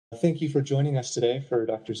Thank you for joining us today for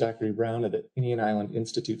Dr. Zachary Brown of the Inian Islands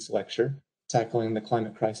Institute's lecture, Tackling the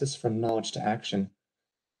Climate Crisis from Knowledge to Action.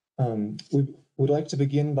 We would like to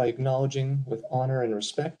begin by acknowledging with honor and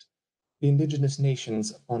respect the indigenous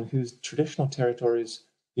nations on whose traditional territories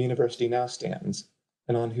the university now stands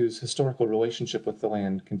and on whose historical relationship with the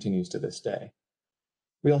land continues to this day.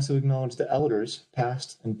 We also acknowledge the elders,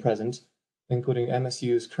 past and present, including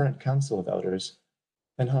MSU's current Council of Elders,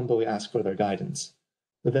 and humbly ask for their guidance.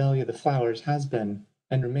 The Valley of the Flowers has been,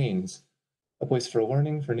 and remains, a place for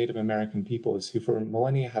learning for Native American peoples who for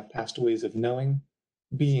millennia have passed ways of knowing,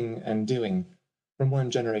 being, and doing from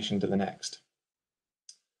one generation to the next.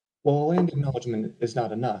 While land acknowledgement is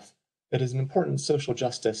not enough, it is an important social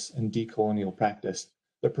justice and decolonial practice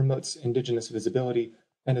that promotes Indigenous visibility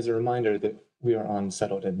and is a reminder that we are on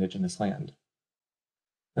settled Indigenous land.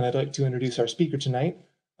 And I'd like to introduce our speaker tonight,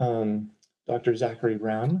 Dr. Zachary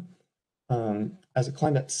Brown. As a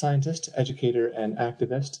climate scientist, educator, and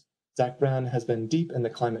activist, Zach Brown has been deep in the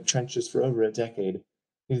climate trenches for over a decade.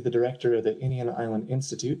 He's the director of the Inian Islands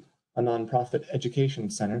Institute, a nonprofit education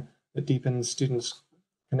center that deepens students'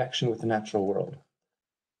 connection with the natural world.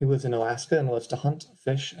 He lives in Alaska and loves to hunt,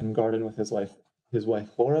 fish, and garden with his wife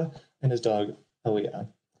Laura, and his dog Aayla.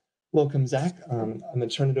 Welcome, Zach. I'm going to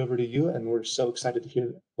turn it over to you, and we're so excited to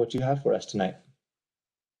hear what you have for us tonight.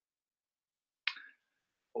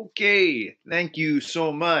 Okay, thank you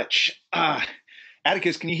so much.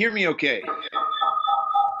 Atticus, can you hear me okay?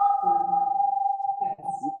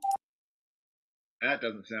 That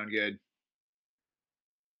doesn't sound good.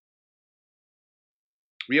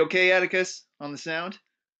 We okay, Atticus, on the sound?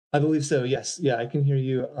 I believe so, yes. Yeah, I can hear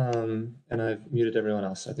you, and I've muted everyone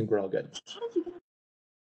else. I think we're all good.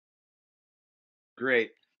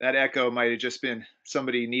 Great. That echo might have just been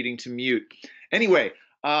somebody needing to mute. Anyway,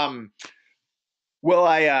 well,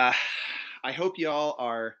 I hope y'all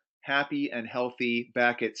are happy and healthy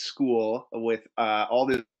back at school with all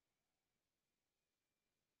this.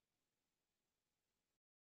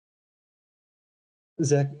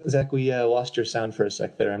 Zach, we lost your sound for a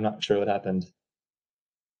sec there. I'm not sure what happened.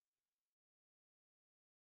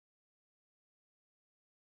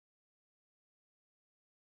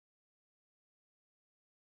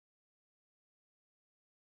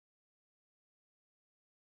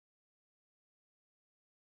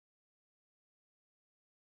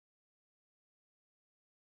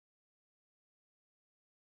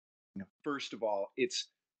 First of all, it's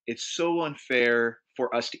so unfair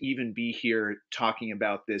for us to even be here talking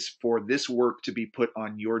about this, for this work to be put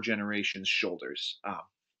on your generation's shoulders.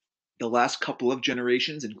 The last couple of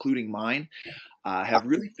generations, including mine, have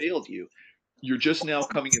really failed you. You're just now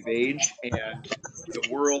coming of age, and the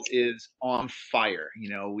world is on fire.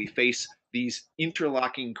 You know, we face these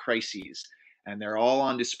interlocking crises, and they're all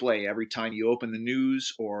on display every time you open the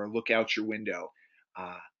news or look out your window.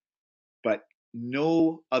 But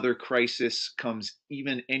no other crisis comes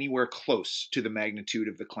even anywhere close to the magnitude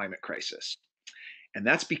of the climate crisis. And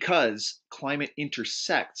that's because climate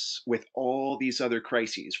intersects with all these other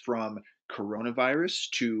crises, from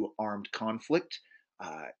coronavirus to armed conflict,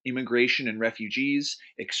 immigration and refugees,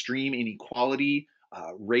 extreme inequality,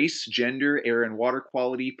 race, gender, air and water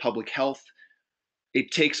quality, public health.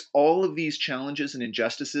 It takes all of these challenges and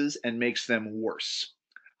injustices and makes them worse.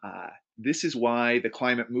 This is why the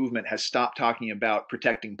climate movement has stopped talking about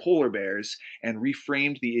protecting polar bears and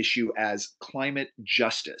reframed the issue as climate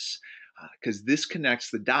justice, because this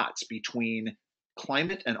connects the dots between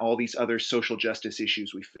climate and all these other social justice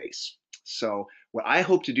issues we face. So what I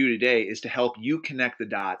hope to do today is to help you connect the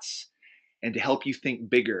dots and to help you think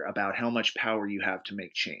bigger about how much power you have to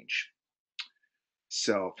make change.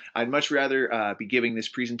 So I'd much rather be giving this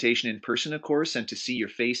presentation in person, of course, and to see your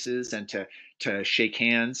faces and to shake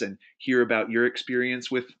hands and hear about your experience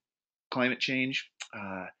with climate change.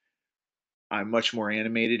 I'm much more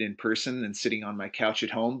animated in person than sitting on my couch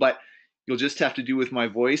at home, but you'll just have to do with my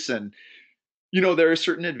voice. And, you know, there are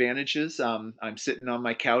certain advantages. I'm sitting on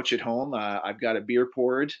my couch at home. I've got a beer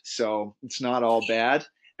poured, so it's not all bad.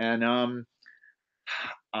 And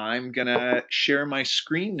I'm going to share my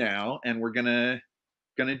screen now, and we're going to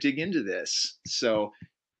dig into this. So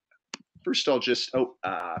first I'll just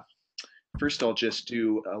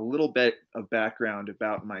do a little bit of background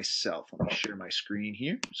about myself. Let me share my screen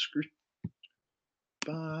here.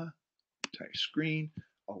 Type screen,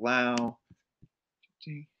 allow.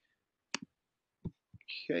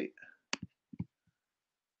 Okay.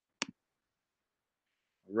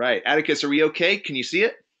 All right, Atticus, are we okay? Can you see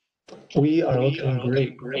it? We are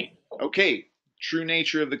looking great. Okay, true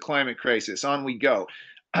nature of the climate crisis. On we go.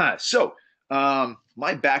 My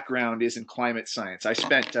my background is in climate science. I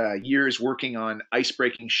spent years working on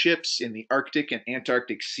ice-breaking ships in the Arctic and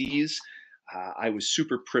Antarctic seas. I was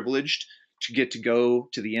super privileged to get to go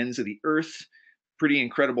to the ends of the earth, pretty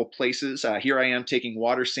incredible places. Here I am taking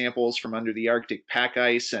water samples from under the Arctic pack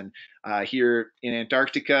ice, and here in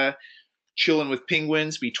Antarctica, chilling with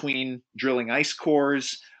penguins between drilling ice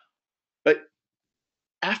cores. But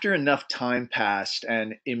after enough time passed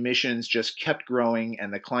and emissions just kept growing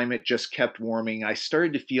and the climate just kept warming, I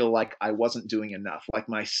started to feel like I wasn't doing enough, like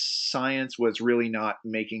my science was really not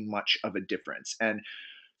making much of a difference. And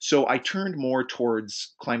so I turned more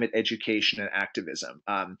towards climate education and activism.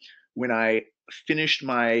 When I finished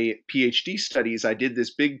my PhD studies, I did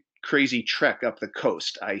this big, crazy trek up the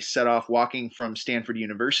coast. I set off walking from Stanford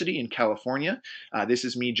University in California. This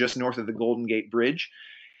is me just north of the Golden Gate Bridge.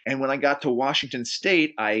 And when I got to Washington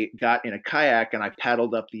State, I got in a kayak and I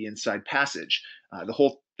paddled up the Inside Passage. The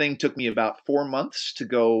whole thing took me about 4 months to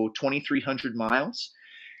go 2,300 miles.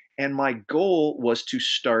 And my goal was to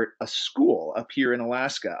start a school up here in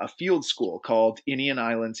Alaska, a field school called Inian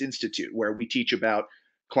Islands Institute, where we teach about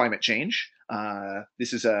climate change.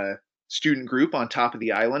 This is a student group on top of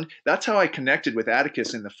the island. That's how I connected with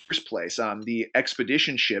Atticus in the first place. The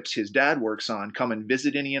expedition ships his dad works on come and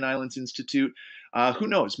visit Inian Islands Institute. Who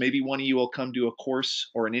knows, maybe one of you will come do a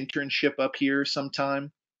course or an internship up here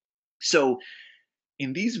sometime. So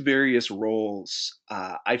in these various roles,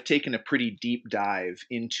 I've taken a pretty deep dive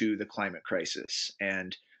into the climate crisis.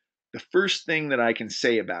 And the first thing that I can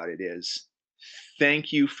say about it is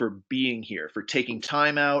thank you for being here, for taking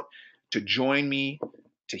time out to join me,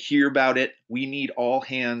 to hear about it. We need all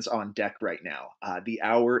hands on deck right now. The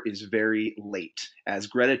hour is very late. As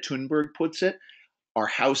Greta Thunberg puts it, our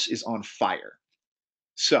house is on fire.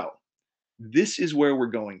 So this is where we're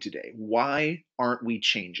going today. Why aren't we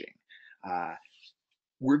changing?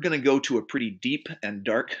 We're going to go to a pretty deep and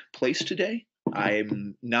dark place today.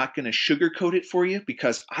 I'm not going to sugarcoat it for you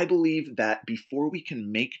because I believe that before we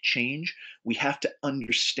can make change, we have to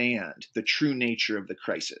understand the true nature of the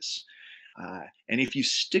crisis. And if you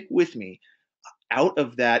stick with me, out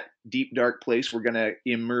of that deep, dark place, we're going to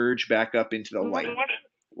emerge back up into the light,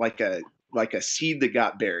 like a seed that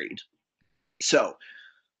got buried. So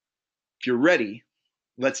if you're ready,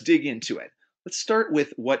 let's dig into it. Let's start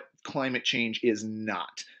with what climate change is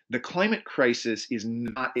not. The climate crisis is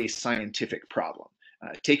not a scientific problem.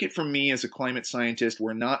 Take it from me as a climate scientist,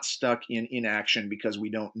 we're not stuck in inaction because we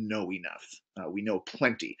don't know enough. We know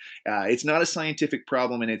plenty. It's not a scientific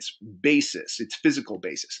problem in its basis, its physical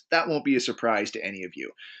basis. That won't be a surprise to any of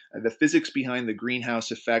you. The physics behind the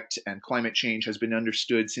greenhouse effect and climate change has been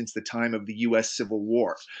understood since the time of the US Civil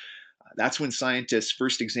War. That's when scientists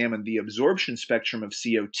first examined the absorption spectrum of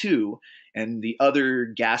CO2 and the other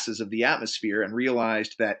gases of the atmosphere and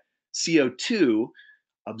realized that CO2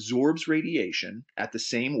 absorbs radiation at the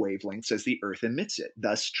same wavelengths as the Earth emits it,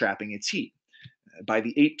 thus trapping its heat. By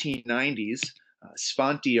the 1890s,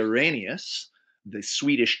 Svante Arrhenius, the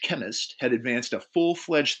Swedish chemist, had advanced a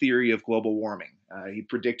full-fledged theory of global warming. He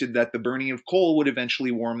predicted that the burning of coal would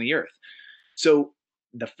eventually warm the Earth. So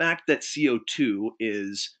the fact that CO2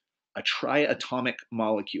 is a triatomic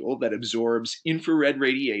molecule that absorbs infrared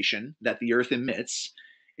radiation that the Earth emits.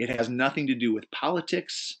 It has nothing to do with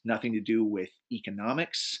politics, nothing to do with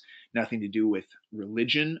economics, nothing to do with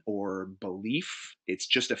religion or belief. It's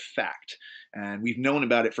just a fact. And we've known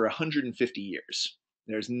about it for 150 years.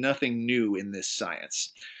 There's nothing new in this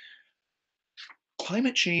science.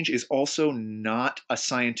 Climate change is also not a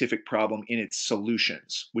scientific problem in its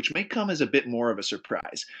solutions, which may come as a bit more of a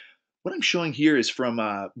surprise. What I'm showing here is from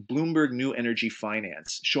Bloomberg New Energy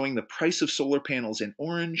Finance, showing the price of solar panels in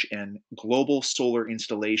orange and global solar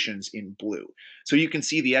installations in blue. So you can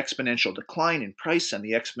see the exponential decline in price and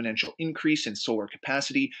the exponential increase in solar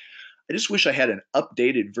capacity. I just wish I had an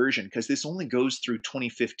updated version because this only goes through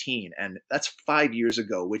 2015, and that's 5 years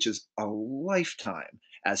ago, which is a lifetime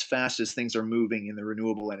as fast as things are moving in the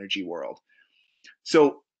renewable energy world.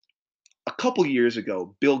 So a couple years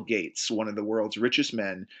ago, Bill Gates, one of the world's richest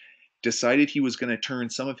men, decided he was going to turn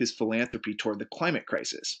some of his philanthropy toward the climate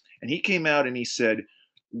crisis. And he came out and he said,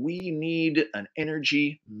 we need an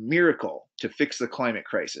energy miracle to fix the climate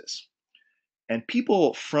crisis. And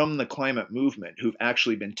people from the climate movement who've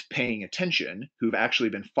actually been paying attention, who've actually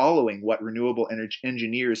been following what renewable energy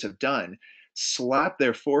engineers have done, slapped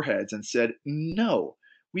their foreheads and said, no,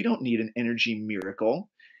 we don't need an energy miracle.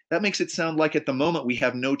 That makes it sound like at the moment we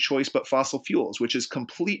have no choice but fossil fuels, which is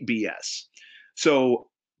complete BS. So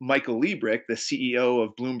Michael Liebrich, the CEO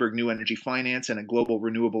of Bloomberg New Energy Finance and a global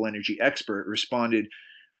renewable energy expert, responded,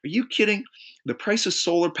 Are you kidding? The price of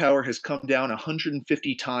solar power has come down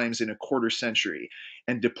 150 times in a quarter century,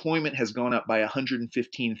 and deployment has gone up by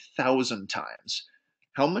 115,000 times.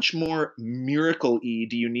 How much more miracle-y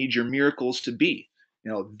do you need your miracles to be?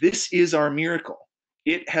 This is our miracle.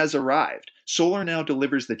 It has arrived. Solar now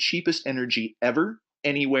delivers the cheapest energy ever,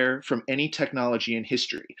 anywhere, from any technology in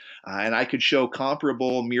history. And I could show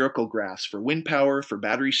comparable miracle graphs for wind power, for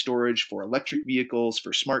battery storage, for electric vehicles,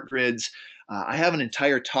 for smart grids. I have an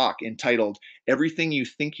entire talk entitled Everything You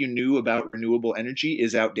Think You Knew About Renewable Energy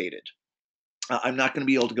is Outdated. I'm not going to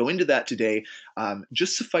be able to go into that today.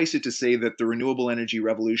 Just suffice it to say that the renewable energy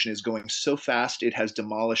revolution is going so fast it has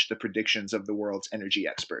demolished the predictions of the world's energy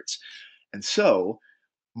experts. And so,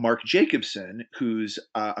 Mark Jacobson, who's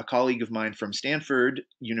a colleague of mine from Stanford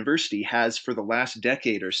University, has for the last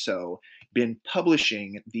decade or so been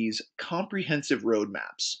publishing these comprehensive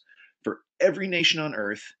roadmaps for every nation on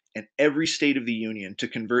Earth and every state of the union to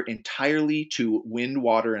convert entirely to wind,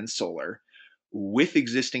 water, and solar with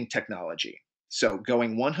existing technology. So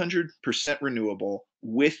going 100% renewable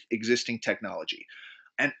with existing technology.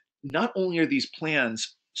 And not only are these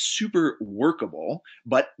plans super workable,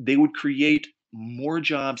 but they would create more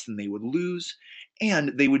jobs than they would lose,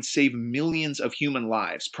 and they would save millions of human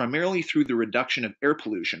lives, primarily through the reduction of air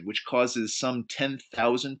pollution, which causes some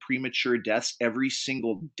 10,000 premature deaths every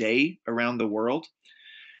single day around the world.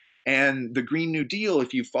 And the Green New Deal,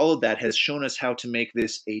 if you followed that, has shown us how to make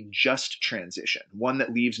this a just transition, one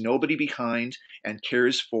that leaves nobody behind and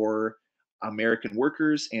cares for American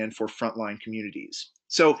workers and for frontline communities.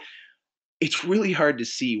 So it's really hard to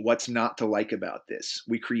see what's not to like about this.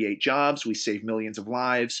 We create jobs, we save millions of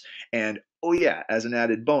lives, and oh yeah, as an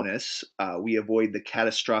added bonus, we avoid the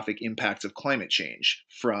catastrophic impacts of climate change,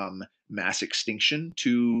 from mass extinction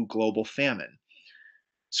to global famine.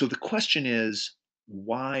 So the question is,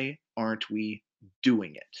 why aren't we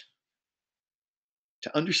doing it?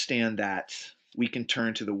 To understand that, we can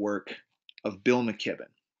turn to the work of Bill McKibben.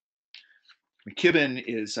 McKibben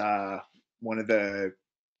is one of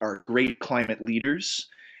our great climate leaders.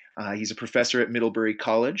 He's a professor at Middlebury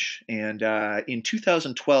College, and in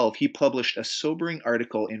 2012, he published a sobering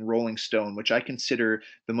article in Rolling Stone, which I consider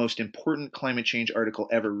the most important climate change article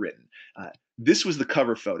ever written. This was the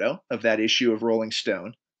cover photo of that issue of Rolling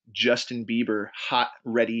Stone. Justin Bieber, hot,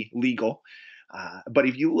 ready, legal. But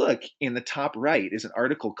if you look in the top right is an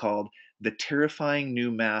article called The Terrifying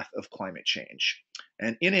New Math of Climate Change.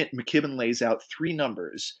 And in it, McKibben lays out three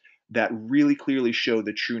numbers that really clearly show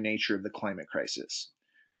the true nature of the climate crisis.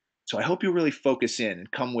 So I hope you'll really focus in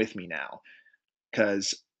and come with me now,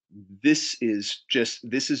 because this is just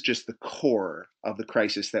the core of the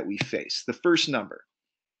crisis that we face. The first number,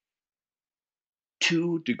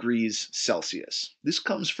 2 degrees Celsius. This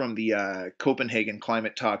comes from the Copenhagen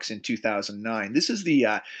climate talks in 2009. This is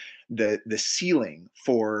the ceiling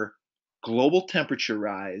for global temperature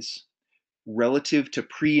rise relative to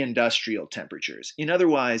pre-industrial temperatures. In other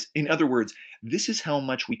words, this is how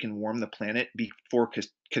much we can warm the planet before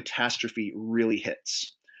catastrophe really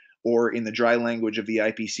hits. Or in the dry language of the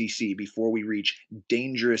IPCC, before we reach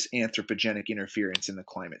dangerous anthropogenic interference in the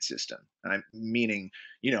climate system. I'm meaning,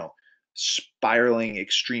 spiraling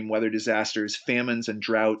extreme weather disasters, famines and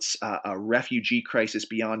droughts, a refugee crisis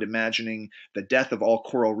beyond imagining, the death of all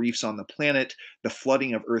coral reefs on the planet, the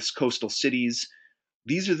flooding of Earth's coastal cities.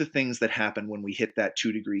 These are the things that happen when we hit that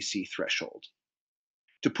 2 degrees C threshold.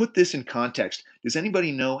 To put this in context, does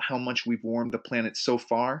anybody know how much we've warmed the planet so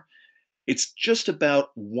far? It's just about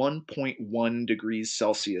 1.1 degrees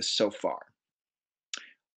Celsius so far.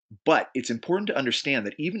 But it's important to understand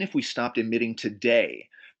that even if we stopped emitting today,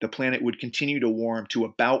 the planet would continue to warm to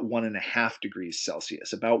about 1.5 degrees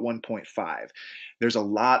Celsius, about 1.5. There's a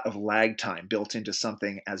lot of lag time built into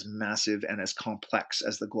something as massive and as complex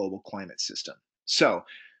as the global climate system. So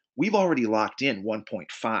we've already locked in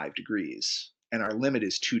 1.5 degrees, and our limit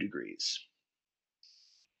is 2 degrees.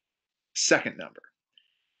 Second number,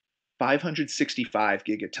 565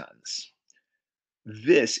 gigatons.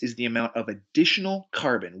 This is the amount of additional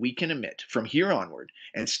carbon we can emit from here onward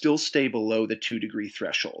and still stay below the 2 degree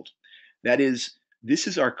threshold. That is, this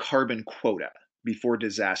is our carbon quota before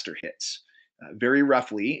disaster hits. Very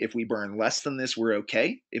roughly, if we burn less than this, we're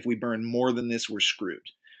okay. If we burn more than this, we're screwed.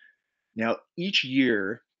 Now, each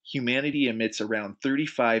year, humanity emits around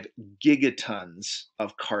 35 gigatons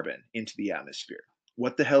of carbon into the atmosphere.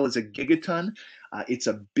 What the hell is a gigaton? It's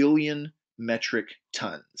a billion metric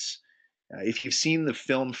tons. If you've seen the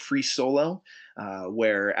film Free Solo,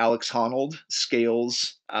 where Alex Honnold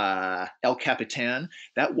scales El Capitan,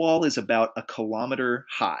 that wall is about 1 kilometer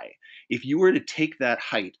high. If you were to take that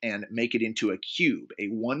height and make it into a cube, a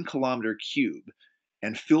 1 kilometer cube,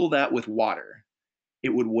 and fill that with water, it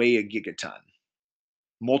would weigh a gigaton.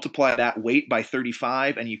 Multiply that weight by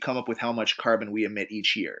 35, and you come up with how much carbon we emit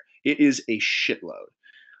each year. It is a shitload.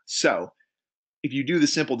 So if you do the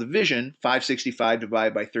simple division, 565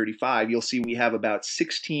 divided by 35, you'll see we have about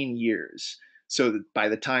 16 years. So that by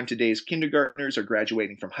the time today's kindergartners are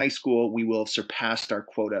graduating from high school, we will have surpassed our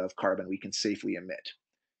quota of carbon we can safely emit.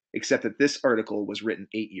 Except that this article was written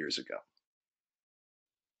 8 years ago.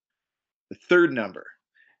 The third number,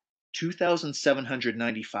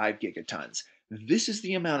 2,795 gigatons. This is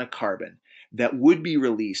the amount of carbon that would be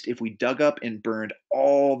released if we dug up and burned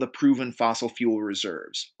all the proven fossil fuel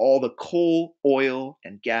reserves, all the coal, oil,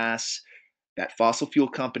 and gas that fossil fuel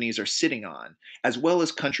companies are sitting on, as well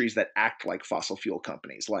as countries that act like fossil fuel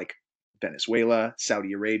companies, like Venezuela,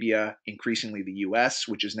 Saudi Arabia, increasingly the US,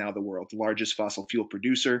 which is now the world's largest fossil fuel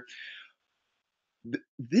producer.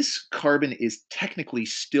 This carbon is technically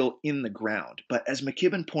still in the ground, but as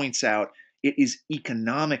McKibben points out, it is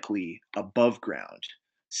economically above ground.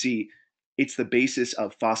 See, it's the basis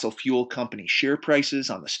of fossil fuel company share prices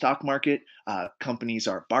on the stock market. Companies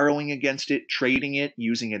are borrowing against it, trading it,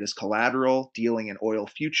 using it as collateral, dealing in oil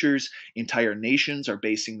futures. Entire nations are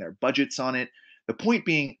basing their budgets on it. The point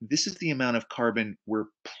being, this is the amount of carbon we're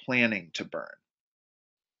planning to burn.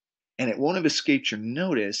 And it won't have escaped your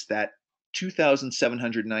notice that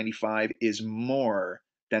 2,795 is more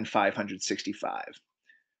than 565,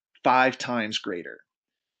 5 times greater.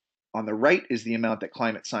 On the right is the amount that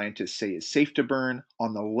climate scientists say is safe to burn.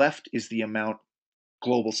 On the left is the amount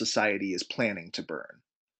global society is planning to burn.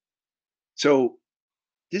 So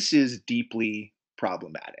this is deeply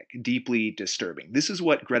problematic, deeply disturbing. This is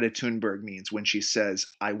what Greta Thunberg means when she says,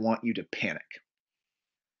 "I want you to panic."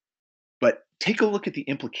 But take a look at the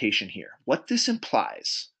implication here. What this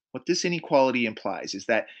implies, what this inequality implies, is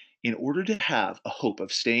that in order to have a hope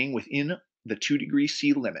of staying within the 2 degree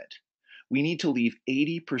C limit, we need to leave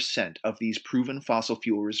 80% of these proven fossil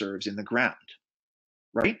fuel reserves in the ground,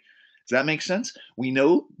 right? Does that make sense? We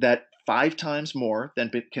know that 5 times more than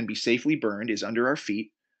can be safely burned is under our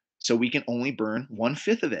feet, so we can only burn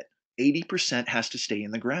 1/5 of it. 80% has to stay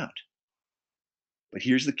in the ground. But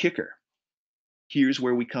here's the kicker. Here's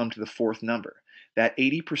where we come to the fourth number. That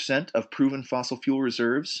 80% of proven fossil fuel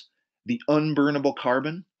reserves, the unburnable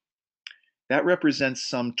carbon, that represents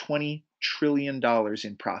some $20 trillion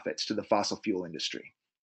in profits to the fossil fuel industry.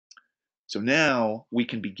 So now we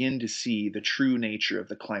can begin to see the true nature of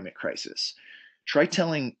the climate crisis. Try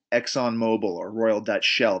telling ExxonMobil or Royal Dutch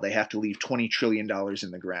Shell they have to leave $20 trillion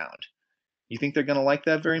in the ground. You think they're going to like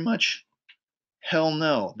that very much? Hell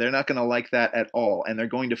no, they're not going to like that at all, and they're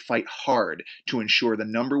going to fight hard to ensure the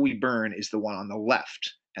number we burn is the one on the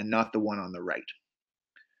left and not the one on the right.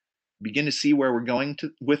 Begin to see where we're going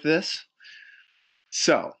with this?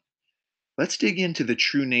 So, let's dig into the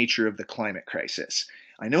true nature of the climate crisis.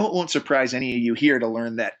 I know it won't surprise any of you here to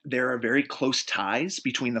learn that there are very close ties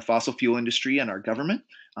between the fossil fuel industry and our government.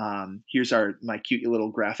 Here's my cute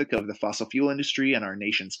little graphic of the fossil fuel industry and our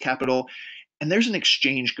nation's capital. And there's an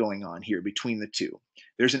exchange going on here between the two.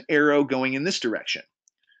 There's an arrow going in this direction.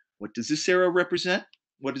 What does this arrow represent?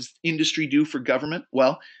 What does industry do for government?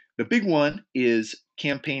 Well, the big one is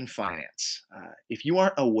campaign finance. If you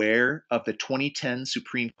aren't aware of the 2010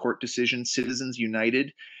 Supreme Court decision, Citizens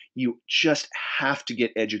United, you just have to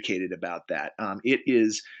get educated about that. It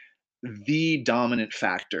is the dominant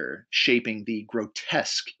factor shaping the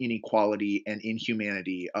grotesque inequality and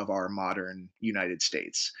inhumanity of our modern United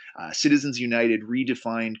States. Citizens United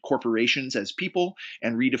redefined corporations as people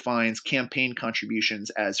and redefines campaign contributions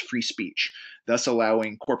as free speech, thus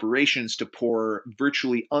allowing corporations to pour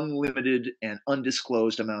virtually unlimited and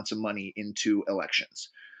undisclosed amounts of money into elections.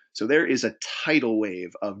 So there is a tidal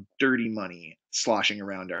wave of dirty money sloshing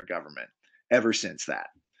around our government ever since that.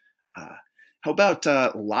 How about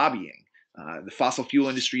lobbying? The fossil fuel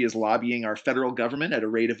industry is lobbying our federal government at a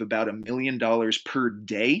rate of about $1 million per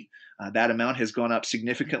day. That amount has gone up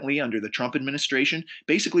significantly under the Trump administration.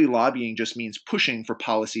 Basically, lobbying just means pushing for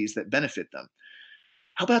policies that benefit them.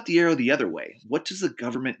 How about the arrow the other way? What does the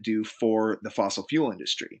government do for the fossil fuel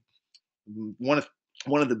industry?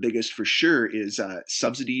 One of the biggest for sure is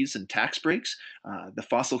subsidies and tax breaks. The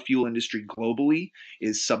fossil fuel industry globally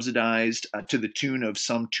is subsidized to the tune of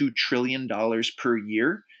some $2 trillion per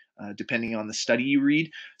year, depending on the study you read.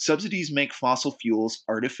 Subsidies make fossil fuels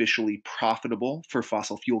artificially profitable for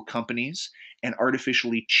fossil fuel companies and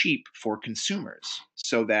artificially cheap for consumers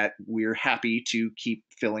so that we're happy to keep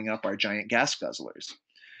filling up our giant gas guzzlers.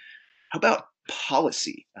 How about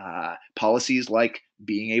policy? Policies like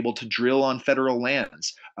being able to drill on federal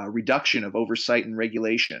lands, reduction of oversight and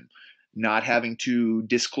regulation. not having to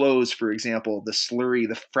disclose, for example, the slurry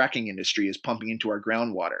the fracking industry is pumping into our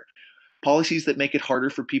groundwater, policies that make it harder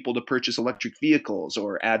for people to purchase electric vehicles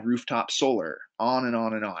or add rooftop solar, on and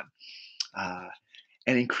on and on.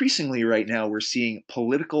 And increasingly right now, we're seeing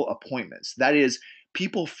political appointments. That is,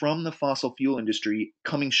 people from the fossil fuel industry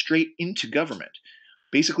coming straight into government.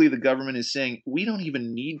 Basically, the government is saying, we don't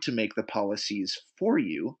even need to make the policies for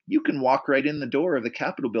you. You can walk right in the door of the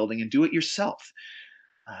Capitol building and do it yourself.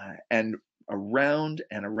 And around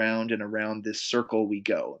and around and around this circle we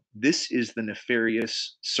go. This is the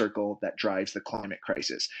nefarious circle that drives the climate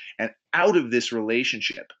crisis. And out of this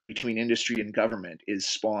relationship between industry and government is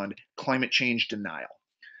spawned climate change denial.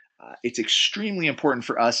 It's extremely important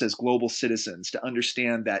for us as global citizens to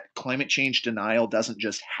understand that climate change denial doesn't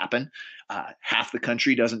just happen. Half the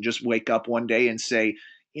country doesn't just wake up one day and say,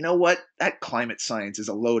 you know what, that climate science is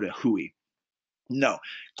a load of hooey. No,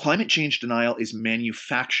 climate change denial is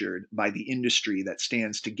manufactured by the industry that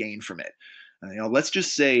stands to gain from it. Let's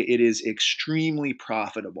just say it is extremely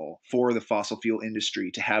profitable for the fossil fuel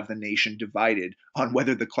industry to have the nation divided on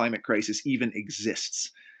whether the climate crisis even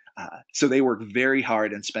exists. So they work very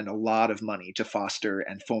hard and spend a lot of money to foster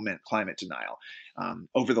and foment climate denial.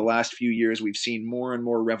 Over the last few years, we've seen more and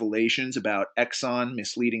more revelations about Exxon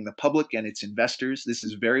misleading the public and its investors. This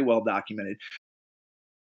is very well documented.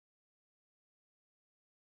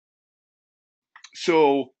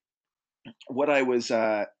 So what I was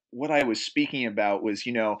speaking about was,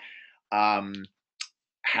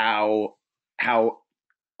 how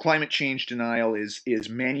climate change denial is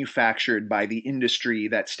manufactured by the industry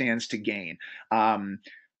that stands to gain.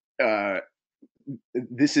 Uh,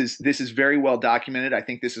 this is very well documented. I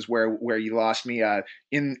think this is where you lost me.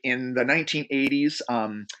 In the 1980s,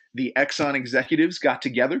 the Exxon executives got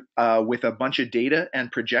together with a bunch of data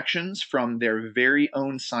and projections from their very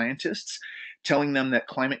own scientists, telling them that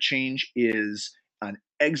climate change is an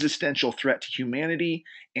existential threat to humanity,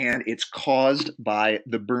 and it's caused by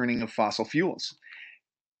the burning of fossil fuels.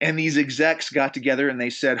 And these execs got together and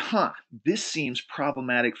they said, this seems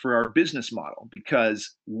problematic for our business model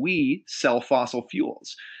because we sell fossil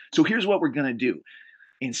fuels. So here's what we're going to do.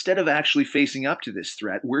 Instead of actually facing up to this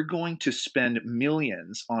threat, we're going to spend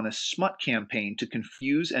millions on a smut campaign to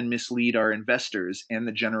confuse and mislead our investors and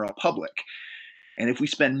the general public. And if we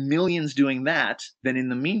spend millions doing that, then in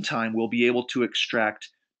the meantime, we'll be able to extract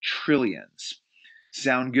trillions.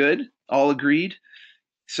 Sound good? All agreed?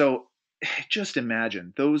 So just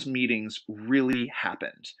imagine those meetings really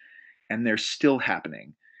happened, and they're still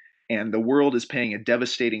happening. And the world is paying a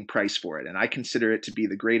devastating price for it. And I consider it to be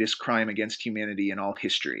the greatest crime against humanity in all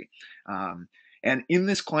history. And in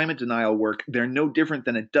this climate denial work, they're no different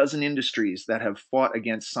than a dozen industries that have fought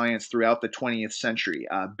against science throughout the 20th century.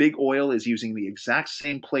 Big oil is using the exact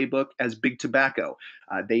same playbook as big tobacco.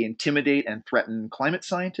 They intimidate and threaten climate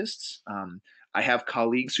scientists. I have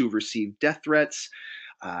colleagues who've received death threats.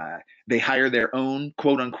 They hire their own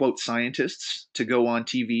quote unquote scientists to go on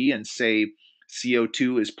TV and say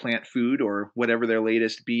CO2 is plant food or whatever their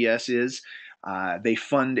latest BS is. They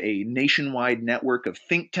fund a nationwide network of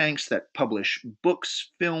think tanks that publish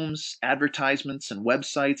books, films, advertisements, and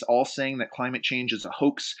websites, all saying that climate change is a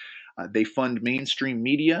hoax. They fund mainstream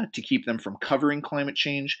media to keep them from covering climate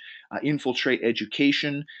change, infiltrate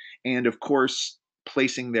education, and of course,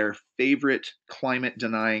 placing their favorite climate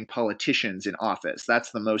denying politicians in office.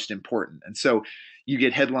 That's the most important. And so you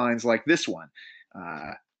get headlines like this one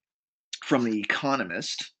from The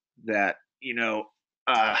Economist that,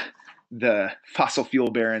 the fossil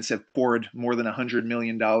fuel barons have poured more than $100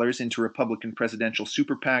 million into Republican presidential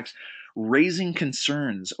super PACs, raising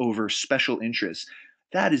concerns over special interests.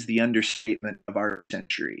 That is the understatement of our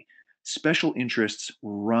century. Special interests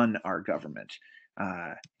run our government.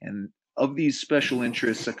 And of these special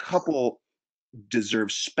interests, a couple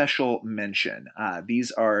deserve special mention.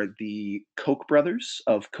 These are the Koch brothers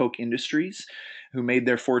of Koch Industries, who made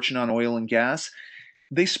their fortune on oil and gas.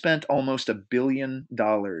 They spent almost $1 billion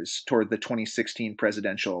toward the 2016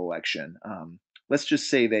 presidential election. Let's just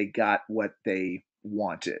say they got what they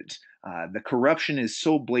wanted. The corruption is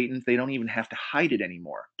so blatant, they don't even have to hide it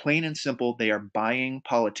anymore. Plain and simple, they are buying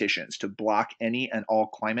politicians to block any and all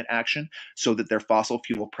climate action so that their fossil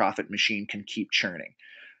fuel profit machine can keep churning.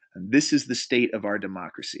 And this is the state of our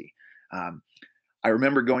democracy. I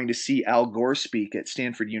remember going to see Al Gore speak at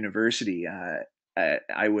Stanford University.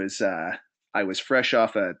 I was fresh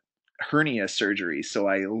off a hernia surgery, so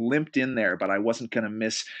I limped in there, but I wasn't going to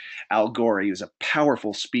miss Al Gore. He was a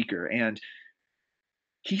powerful speaker, and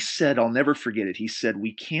he said, I'll never forget it, he said,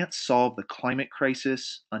 we can't solve the climate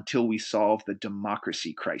crisis until we solve the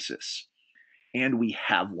democracy crisis. And we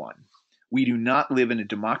have one. We do not live in a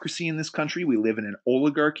democracy in this country. We live in an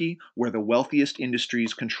oligarchy where the wealthiest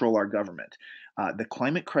industries control our government. The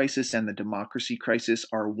climate crisis and the democracy crisis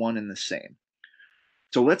are one and the same.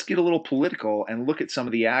 So let's get a little political and look at some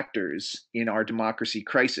of the actors in our democracy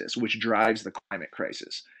crisis, which drives the climate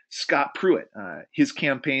crisis. Scott Pruitt, his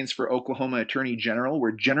campaigns for Oklahoma Attorney General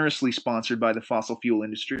were generously sponsored by the fossil fuel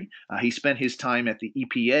industry. He spent his time at the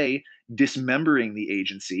EPA dismembering the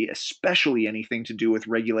agency, especially anything to do with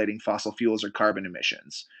regulating fossil fuels or carbon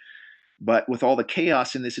emissions. But with all the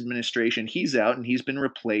chaos in this administration, he's out and he's been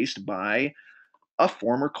replaced by a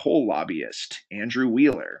former coal lobbyist, Andrew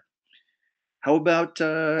Wheeler. How about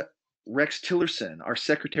Rex Tillerson? Our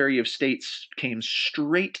Secretary of State came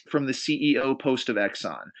straight from the CEO post of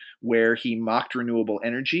Exxon, where he mocked renewable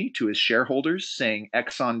energy to his shareholders, saying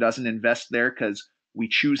Exxon doesn't invest there because we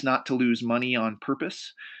choose not to lose money on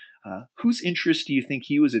purpose. Whose interest do you think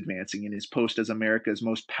he was advancing in his post as America's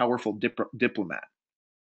most powerful diplomat?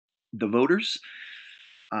 The voters?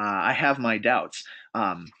 I have my doubts.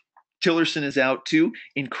 Tillerson is out too.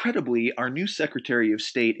 Incredibly, our new Secretary of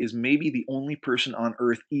State is maybe the only person on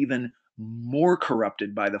earth even more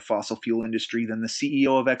corrupted by the fossil fuel industry than the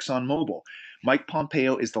CEO of ExxonMobil. Mike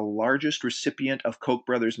Pompeo is the largest recipient of Koch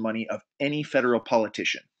brothers money of any federal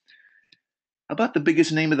politician. How about the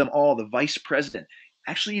biggest name of them all, the vice president?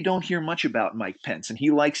 Actually, you don't hear much about Mike Pence, and he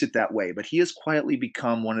likes it that way, but he has quietly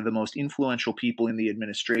become one of the most influential people in the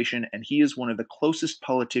administration, and he is one of the closest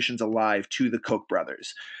politicians alive to the Koch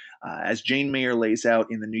brothers. As Jane Mayer lays out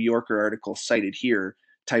in the New Yorker article cited here,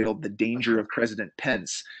 titled The Danger of President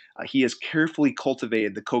Pence, he has carefully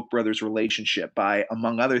cultivated the Koch brothers' relationship by,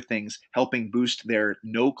 among other things, helping boost their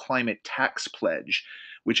no climate tax pledge,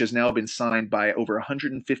 which has now been signed by over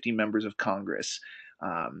 150 members of Congress,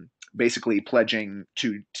 basically pledging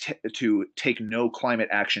to take no climate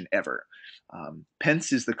action ever.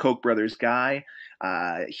 Pence is the Koch brothers guy.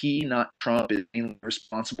 He, not Trump, is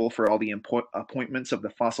responsible for all the appointments of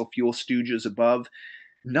the fossil fuel stooges above.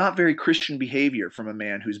 Not very Christian behavior from a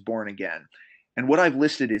man who's born again. And what I've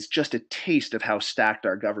listed is just a taste of how stacked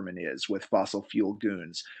our government is with fossil fuel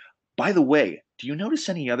goons. By the way, do you notice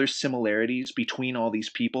any other similarities between all these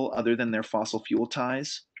people other than their fossil fuel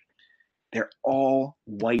ties? They're all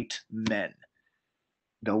white men.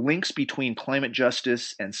 The links between climate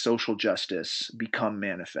justice and social justice become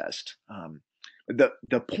manifest.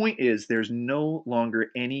 The point is there's no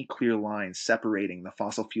longer any clear line separating the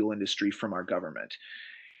fossil fuel industry from our government.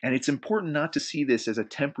 And it's important not to see this as a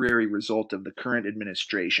temporary result of the current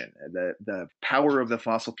administration. The power of the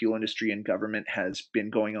fossil fuel industry and government has been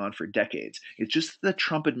going on for decades. It's just the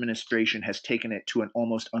Trump administration has taken it to an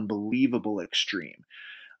almost unbelievable extreme.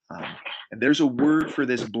 And there's a word for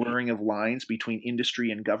this blurring of lines between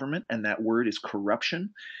industry and government, and that word is corruption.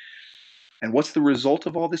 And what's the result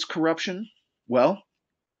of all this corruption? Well,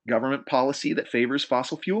 government policy that favors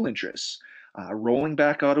fossil fuel interests, rolling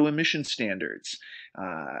back auto emission standards.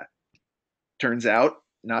 Turns out,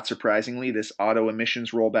 not surprisingly, this auto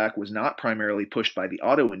emissions rollback was not primarily pushed by the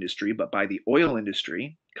auto industry, but by the oil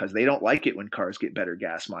industry, because they don't like it when cars get better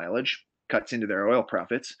gas mileage, cuts into their oil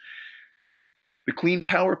profits. The Clean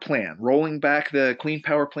Power Plan, rolling back the Clean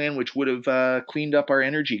Power Plan, which would have cleaned up our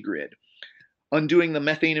energy grid. Undoing the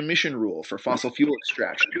methane emission rule for fossil fuel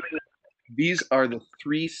extraction. These are the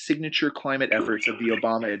three signature climate efforts of the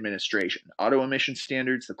Obama administration: auto emission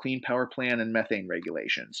standards, the Clean Power Plan, and methane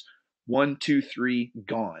regulations. 1, 2, 3,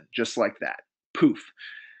 gone, just like that. Poof.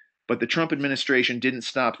 But the Trump administration didn't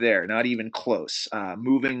stop there, not even close.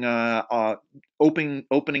 Opening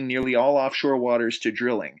nearly all offshore waters to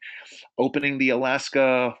drilling, opening the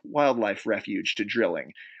Alaska Wildlife Refuge to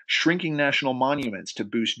drilling, shrinking national monuments to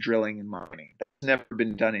boost drilling and mining. That's never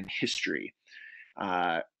been done in history.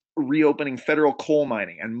 Reopening federal coal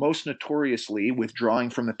mining, and most notoriously withdrawing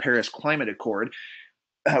from the Paris Climate Accord,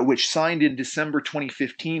 which signed in December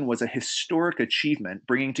 2015, was a historic achievement,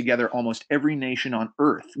 bringing together almost every nation on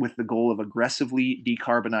Earth with the goal of aggressively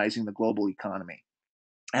decarbonizing the global economy.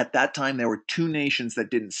 At that time, there were two nations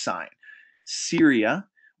that didn't sign: Syria,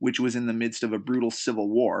 which was in the midst of a brutal civil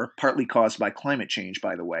war, partly caused by climate change,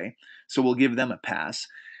 by the way, so we'll give them a pass.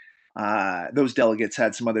 Those delegates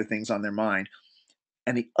had some other things on their mind.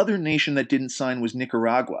 And the other nation that didn't sign was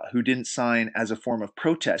Nicaragua, who didn't sign as a form of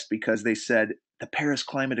protest because they said the Paris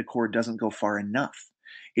Climate Accord doesn't go far enough.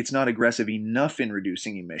 It's not aggressive enough in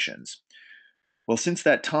reducing emissions. Well, since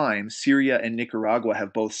that time, Syria and Nicaragua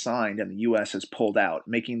have both signed and the US has pulled out,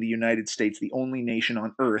 making the United States the only nation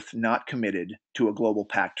on Earth not committed to a global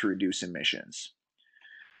pact to reduce emissions.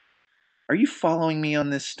 Are you following me on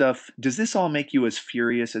this stuff? Does this all make you as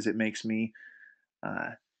furious as it makes me?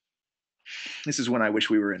 This is when I wish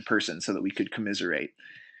we were in person so that we could commiserate.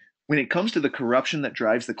 When it comes to the corruption that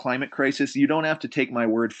drives the climate crisis, you don't have to take my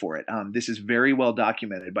word for it. This is very well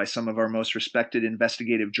documented by some of our most respected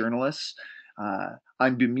investigative journalists.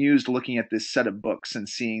 I'm bemused looking at this set of books and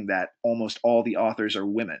seeing that almost all the authors are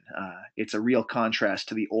women. It's a real contrast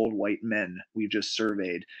to the old white men we've just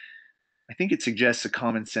surveyed. I think it suggests a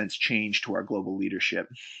common sense change to our global leadership.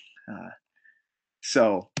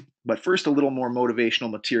 But first, a little more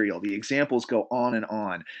motivational material. The examples go on and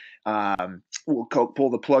on. We'll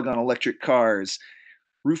pull the plug on electric cars.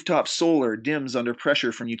 Rooftop solar dims under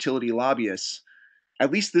pressure from utility lobbyists.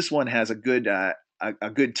 At least this one has a good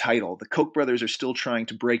title. The Koch brothers are still trying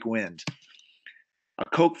to break wind. A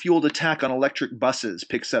Coke-fueled attack on electric buses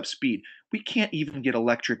picks up speed. We can't even get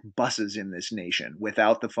electric buses in this nation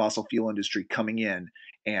without the fossil fuel industry coming in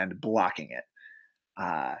and blocking it.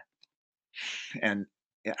 And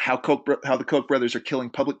how the Koch brothers are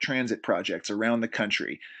killing public transit projects around the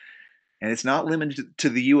country. And it's not limited to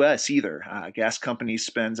the U.S. either. Gas companies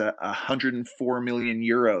spend 104 million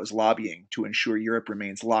euros lobbying to ensure Europe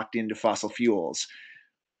remains locked into fossil fuels.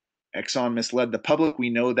 Exxon misled the public, we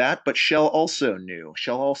know that, but Shell also knew.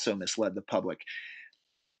 Shell also misled the public.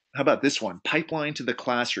 How about this one? Pipeline to the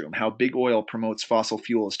classroom, how big oil promotes fossil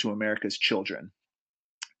fuels to America's children.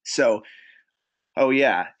 So, oh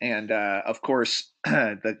yeah, and of course,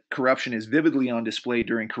 the corruption is vividly on display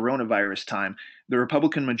during coronavirus time. The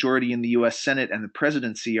Republican majority in the U.S. Senate and the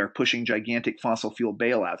presidency are pushing gigantic fossil fuel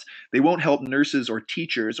bailouts. They won't help nurses or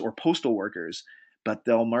teachers or postal workers, but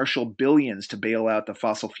they'll marshal billions to bail out the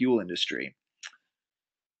fossil fuel industry.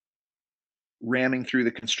 Ramming through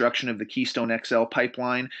the construction of the Keystone XL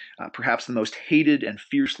pipeline, perhaps the most hated and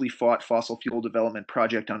fiercely fought fossil fuel development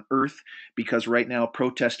project on Earth, because right now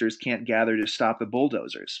protesters can't gather to stop the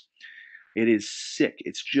bulldozers. It is sick.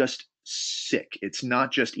 It's just sick. It's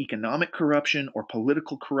not just economic corruption or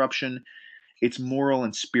political corruption. It's moral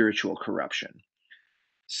and spiritual corruption.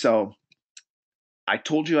 So I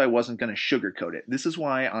told you I wasn't going to sugarcoat it. This is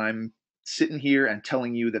why I'm sitting here and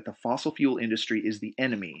telling you that the fossil fuel industry is the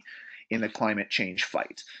enemy in the climate change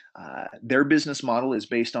fight. Their business model is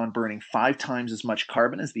based on burning 5 times as much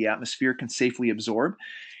carbon as the atmosphere can safely absorb.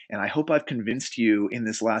 And I hope I've convinced you in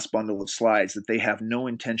this last bundle of slides that they have no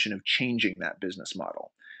intention of changing that business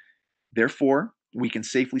model. Therefore, we can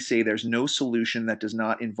safely say there's no solution that does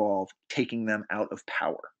not involve taking them out of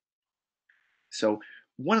power. So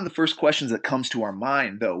one of the first questions that comes to our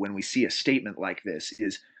mind, though, when we see a statement like this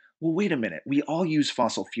is, well, wait a minute, we all use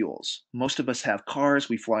fossil fuels. Most of us have cars,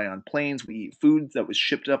 we fly on planes, we eat food that was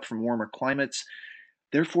shipped up from warmer climates.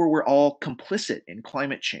 Therefore, we're all complicit in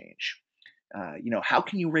climate change. How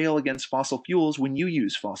can you rail against fossil fuels when you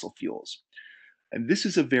use fossil fuels? And this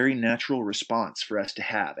is a very natural response for us to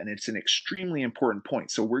have, and it's an extremely important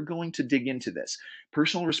point. So we're going to dig into this.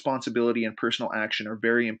 Personal responsibility and personal action are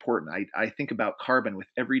very important. I think about carbon with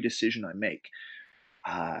every decision I make.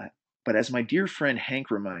 But as my dear friend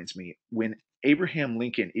Hank reminds me, when Abraham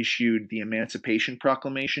Lincoln issued the Emancipation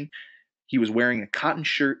Proclamation, he was wearing a cotton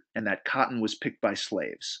shirt, and that cotton was picked by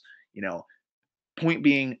slaves. Point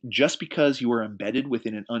being, just because you are embedded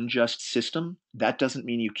within an unjust system, that doesn't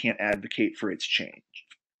mean you can't advocate for its change,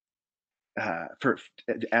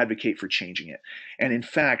 advocate for changing it. And in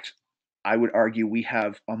fact, I would argue we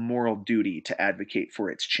have a moral duty to advocate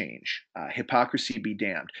for its change. Hypocrisy be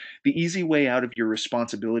damned. The easy way out of your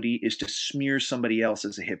responsibility is to smear somebody else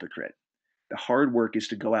as a hypocrite. The hard work is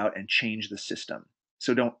to go out and change the system.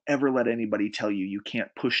 So don't ever let anybody tell you you can't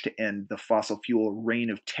push to end the fossil fuel reign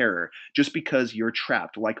of terror just because you're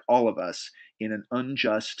trapped, like all of us, in an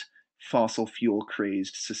unjust, fossil fuel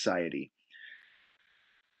crazed society.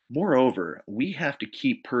 Moreover, we have to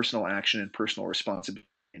keep personal action and personal responsibility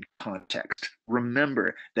in context.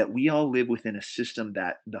 Remember that we all live within a system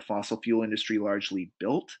that the fossil fuel industry largely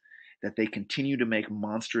built, that they continue to make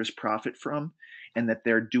monstrous profit from, and that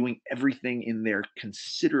they're doing everything in their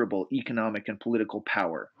considerable economic and political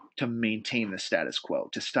power to maintain the status quo,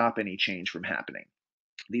 to stop any change from happening.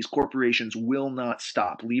 These corporations will not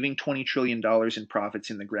stop. Leaving $20 trillion in profits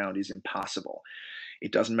in the ground is impossible.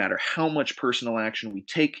 It doesn't matter how much personal action we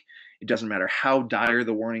take. It doesn't matter how dire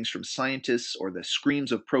the warnings from scientists or the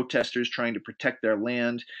screams of protesters trying to protect their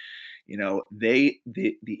land. The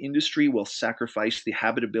industry will sacrifice the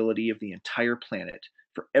habitability of the entire planet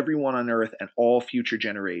for everyone on Earth and all future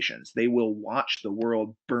generations. They will watch the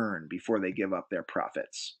world burn before they give up their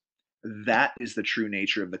profits. That is the true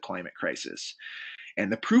nature of the climate crisis.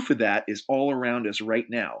 And the proof of that is all around us right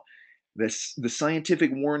now. The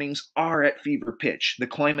scientific warnings are at fever pitch. The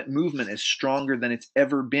climate movement is stronger than it's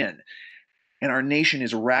ever been. And our nation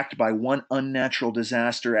is racked by one unnatural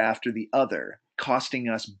disaster after the other, costing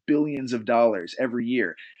us billions of dollars every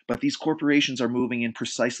year. But these corporations are moving in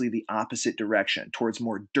precisely the opposite direction, towards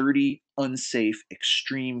more dirty, unsafe,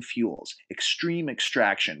 extreme fuels, extreme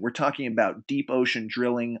extraction. We're talking about deep ocean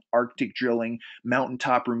drilling, Arctic drilling,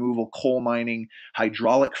 mountaintop removal, coal mining,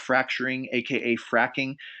 hydraulic fracturing, aka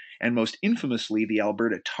fracking, and most infamously, the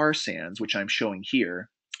Alberta tar sands, which I'm showing here.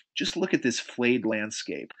 Just look at this flayed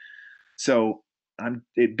landscape. So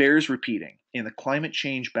it bears repeating. In the climate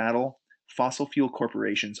change battle, fossil fuel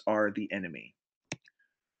corporations are the enemy.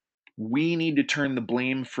 We need to turn the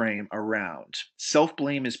blame frame around.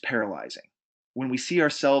 Self-blame is paralyzing. When we see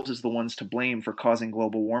ourselves as the ones to blame for causing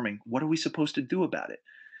global warming, what are we supposed to do about it?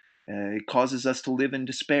 It causes us to live in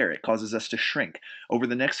despair. It causes us to shrink. Over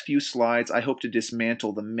the next few slides, I hope to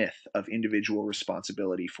dismantle the myth of individual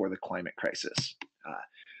responsibility for the climate crisis.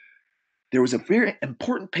 There was a very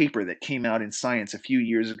important paper that came out in Science a few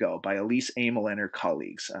years ago by Elise Aayla and her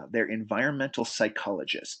colleagues. They're environmental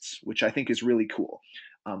psychologists, which I think is really cool.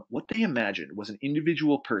 What they imagined was an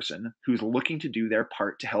individual person who's looking to do their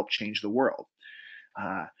part to help change the world.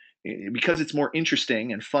 Because it's more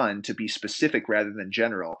interesting and fun to be specific rather than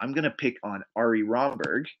general, I'm going to pick on Ari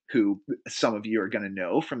Romberg, who some of you are going to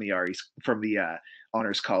know from the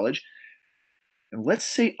Honors College. And let's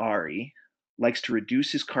say Ari likes to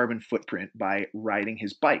reduce his carbon footprint by riding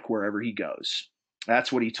his bike wherever he goes.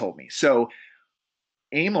 That's what he told me. So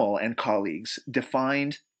Aayla and colleagues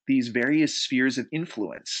defined these various spheres of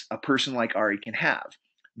influence a person like Ari can have.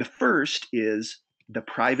 The first is the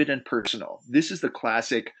private and personal. This is the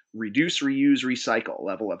classic reduce, reuse, recycle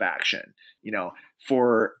level of action.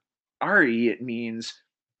 For Ari, it means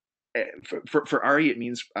for Ari, it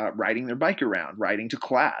means riding their bike around, riding to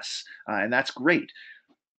class, and that's great.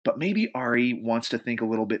 But maybe Ari wants to think a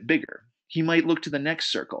little bit bigger. He might look to the next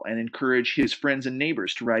circle and encourage his friends and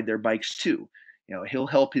neighbors to ride their bikes too. He'll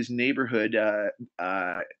help his neighborhood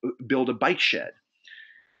build a bike shed.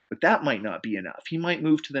 But that might not be enough. He might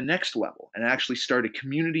move to the next level and actually start a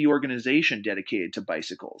community organization dedicated to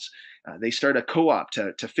bicycles. They start a co-op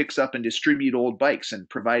to fix up and distribute old bikes and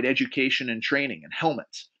provide education and training and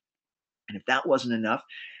helmets. And if that wasn't enough,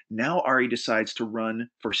 now Ari decides to run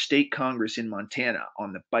for state Congress in Montana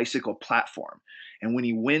on the bicycle platform. And when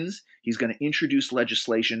he wins, he's going to introduce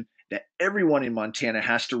legislation that everyone in Montana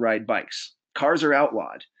has to ride bikes. Cars are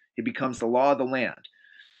outlawed. It becomes the law of the land.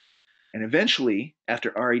 And eventually,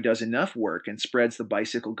 after Ari does enough work and spreads the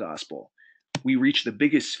bicycle gospel, we reach the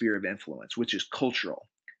biggest sphere of influence, which is cultural.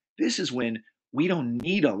 This is when we don't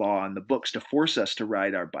need a law on the books to force us to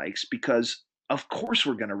ride our bikes because, of course,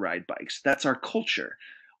 we're going to ride bikes. That's our culture.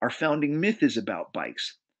 Our founding myth is about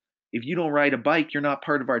bikes. If you don't ride a bike, you're not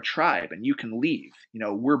part of our tribe and you can leave.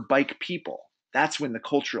 We're bike people. That's when the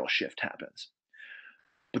cultural shift happens.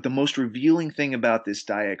 But the most revealing thing about this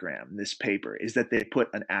diagram, this paper, is that they put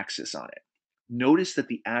an axis on it. Notice that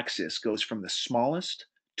the axis goes from the smallest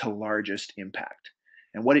to largest impact.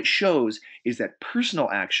 And what it shows is that personal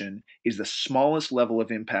action is the smallest level of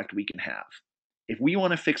impact we can have. If we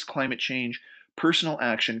want to fix climate change, personal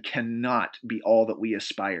action cannot be all that we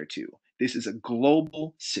aspire to. This is a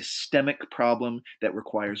global, systemic problem that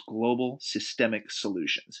requires global, systemic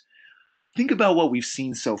solutions. Think about what we've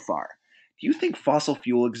seen so far. Do you think fossil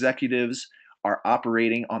fuel executives are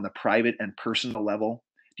operating on the private and personal level?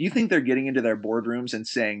 Do you think they're getting into their boardrooms and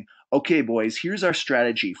saying, okay, boys, here's our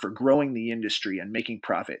strategy for growing the industry and making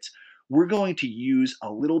profits. We're going to use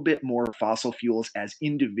a little bit more fossil fuels as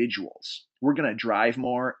individuals. We're going to drive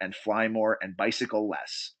more and fly more and bicycle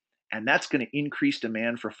less. And that's going to increase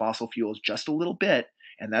demand for fossil fuels just a little bit,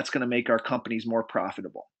 and that's going to make our companies more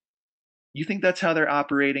profitable. You think that's how they're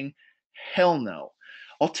operating? Hell no.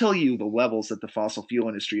 I'll tell you the levels that the fossil fuel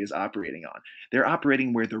industry is operating on. They're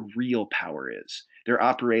operating where the real power is. They're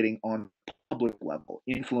operating on public level,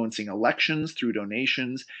 influencing elections through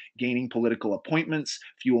donations, gaining political appointments,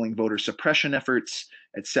 fueling voter suppression efforts,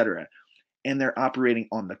 etc. And they're operating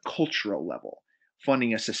on the cultural level,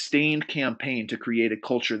 funding a sustained campaign to create a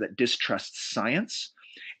culture that distrusts science,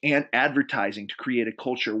 and advertising to create a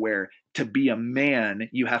culture where to be a man,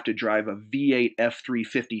 you have to drive a V8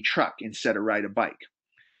 F350 truck instead of ride a bike.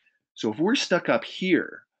 So if we're stuck up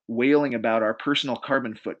here wailing about our personal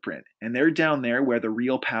carbon footprint, and they're down there where the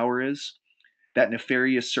real power is, that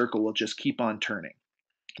nefarious circle will just keep on turning.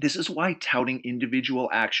 This is why touting individual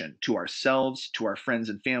action to ourselves, to our friends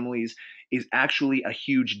and families, is actually a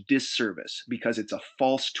huge disservice because it's a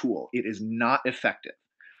false tool. It is not effective.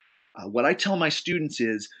 What I tell my students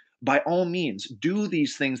is, by all means, do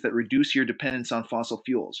these things that reduce your dependence on fossil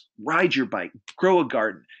fuels. Ride your bike, grow a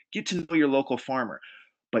garden, get to know your local farmer.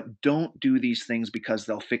 But don't do these things because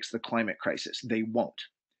they'll fix the climate crisis. They won't.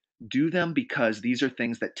 Do them because these are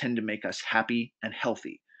things that tend to make us happy and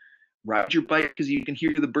healthy. Ride your bike because you can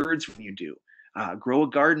hear the birds when you do. Grow a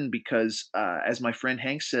garden because, as my friend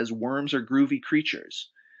Hank says, worms are groovy creatures.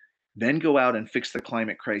 Then go out and fix the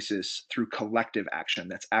climate crisis through collective action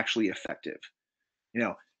that's actually effective. You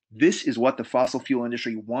know, this is what the fossil fuel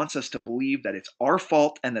industry wants us to believe, that it's our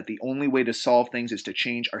fault and that the only way to solve things is to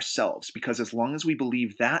change ourselves. Because as long as we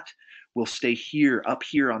believe that, we'll stay here, up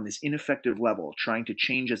here on this ineffective level, trying to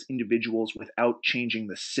change as individuals without changing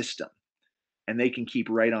the system. And they can keep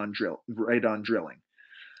right on drilling.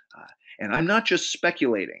 And I'm not just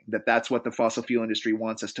speculating that that's what the fossil fuel industry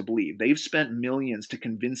wants us to believe. They've spent millions to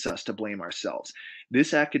convince us to blame ourselves.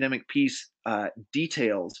 This academic piece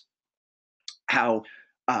details how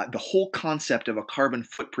the whole concept of a carbon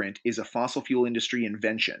footprint is a fossil fuel industry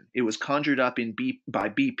invention. It was conjured up by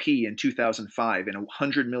BP in 2005 in a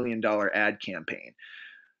 $100 million ad campaign.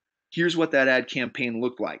 Here's what that ad campaign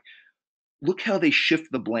looked like. Look how they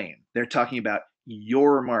shift the blame. They're talking about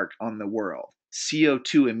your mark on the world,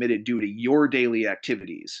 CO2 emitted due to your daily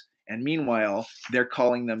activities. And meanwhile, they're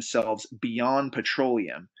calling themselves Beyond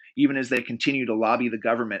Petroleum, even as they continue to lobby the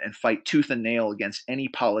government and fight tooth and nail against any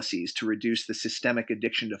policies to reduce the systemic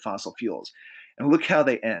addiction to fossil fuels. And look how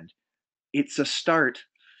they end. It's a start.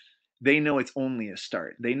 They know it's only a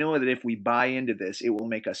start. They know that if we buy into this, it will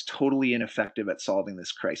make us totally ineffective at solving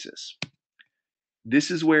this crisis.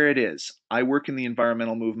 This is where it is. I work in the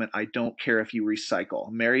environmental movement. I don't care if you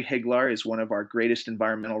recycle. Mary Heglar is one of our greatest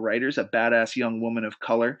environmental writers, a badass young woman of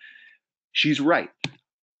color. She's right.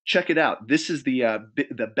 Check it out. This is the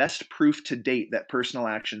best proof to date that personal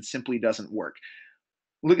action simply doesn't work.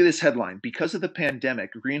 Look at this headline. Because of the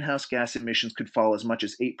pandemic, greenhouse gas emissions could fall as much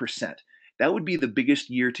as 8%. That would be the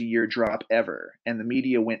biggest year-to-year drop ever, and the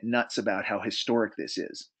media went nuts about how historic this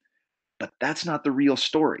is. But that's not the real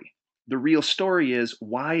story. The real story is,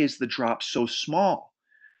 why is the drop so small?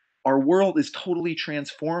 Our world is totally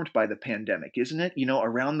transformed by the pandemic, isn't it? You know,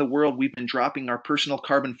 around the world, we've been dropping our personal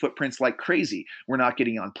carbon footprints like crazy. We're not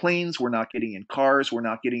getting on planes, we're not getting in cars, we're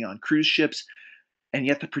not getting on cruise ships, and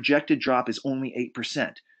yet the projected drop is only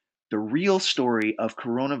 8%. The real story of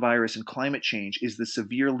coronavirus and climate change is the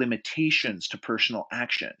severe limitations to personal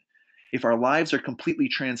action. If our lives are completely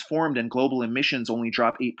transformed and global emissions only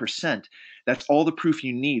drop 8%, that's all the proof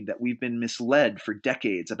you need that we've been misled for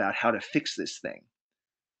decades about how to fix this thing.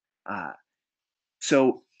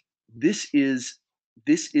 So this is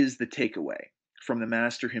the takeaway from the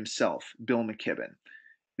master himself, Bill McKibben.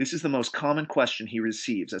 This is the most common question he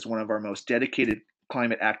receives as one of our most dedicated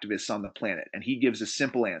climate activists on the planet, and he gives a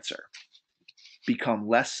simple answer: become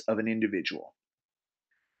less of an individual.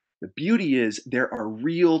 The beauty is there are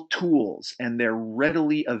real tools and they're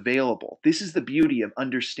readily available. This is the beauty of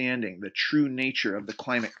understanding the true nature of the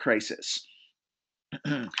climate crisis.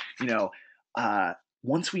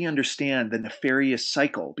 Once we understand the nefarious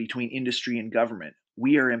cycle between industry and government,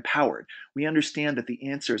 we are empowered. We understand that the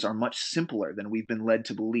answers are much simpler than we've been led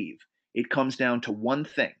to believe. It comes down to one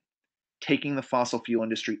thing: taking the fossil fuel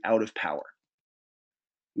industry out of power.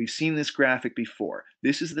 We've seen this graphic before.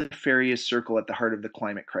 This is the nefarious circle at the heart of the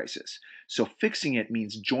climate crisis. So fixing it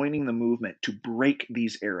means joining the movement to break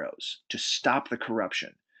these arrows, to stop the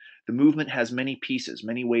corruption. The movement has many pieces,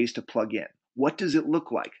 many ways to plug in. What does it look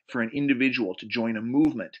like for an individual to join a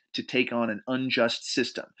movement to take on an unjust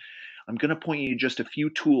system? I'm going to point you to just a few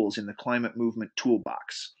tools in the climate movement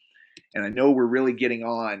toolbox. And I know we're really getting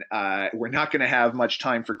on. We're not going to have much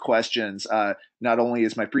time for questions. Not only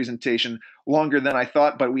is my presentation longer than I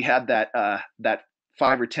thought, but we had that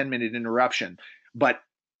 5 or 10 minute interruption. But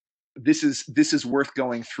this is worth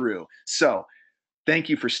going through. So thank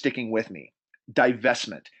you for sticking with me.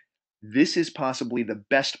 Divestment. This is possibly the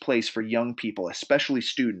best place for young people, especially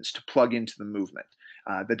students, to plug into the movement.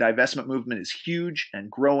 The divestment movement is huge and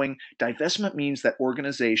growing. Divestment means that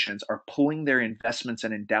organizations are pulling their investments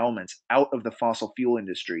and endowments out of the fossil fuel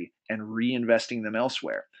industry and reinvesting them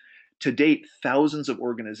elsewhere. To date, thousands of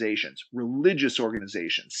organizations, religious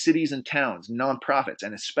organizations, cities and towns, nonprofits,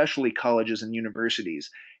 and especially colleges and universities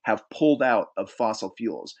have pulled out of fossil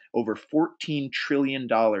fuels. Over $14 trillion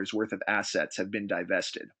worth of assets have been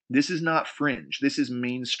divested. This is not fringe, this is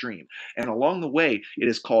mainstream. And along the way, it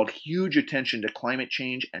has called huge attention to climate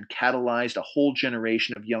change and catalyzed a whole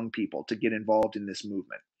generation of young people to get involved in this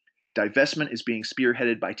movement. Divestment is being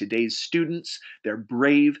spearheaded by today's students. They're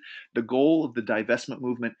brave. The goal of the divestment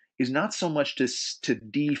movement is not so much to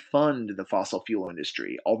defund the fossil fuel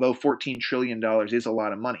industry, although $14 trillion is a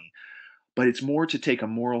lot of money, but it's more to take a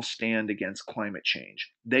moral stand against climate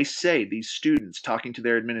change. They say, these students talking to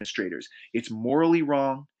their administrators, it's morally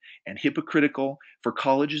wrong and hypocritical for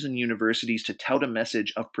colleges and universities to tout a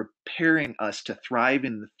message of preparing us to thrive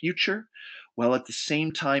in the future, while at the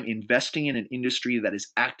same time investing in an industry that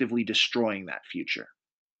is actively destroying that future.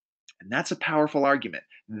 And that's a powerful argument.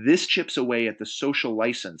 This chips away at the social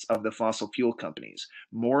license of the fossil fuel companies.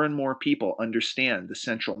 More and more people understand the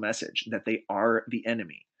central message that they are the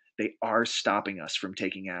enemy. They are stopping us from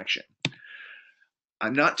taking action.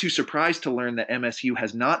 I'm not too surprised to learn that MSU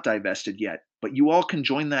has not divested yet, but you all can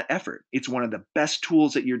join that effort. It's one of the best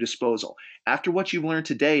tools at your disposal. After what you've learned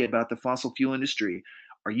today about the fossil fuel industry,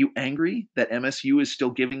 are you angry that MSU is still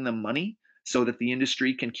giving them money so that the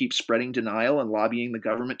industry can keep spreading denial and lobbying the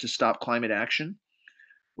government to stop climate action?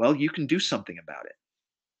 Well, you can do something about it.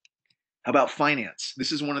 How about finance?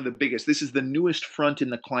 This is one of the biggest. This is the newest front in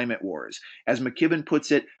the climate wars. As McKibben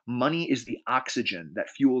puts it, money is the oxygen that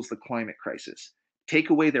fuels the climate crisis.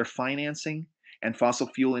 Take away their financing, and fossil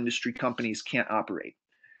fuel industry companies can't operate.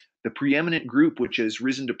 The preeminent group which has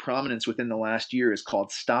risen to prominence within the last year is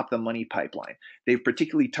called Stop the Money Pipeline. They've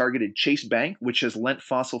particularly targeted Chase Bank, which has lent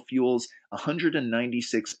fossil fuels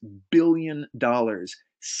 $196 billion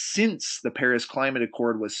since the Paris Climate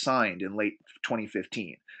Accord was signed in late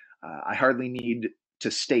 2015. I hardly need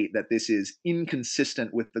to state that this is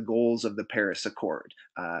inconsistent with the goals of the Paris Accord.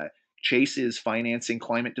 Chase is financing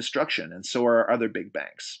climate destruction, and so are other big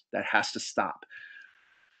banks. That has to stop.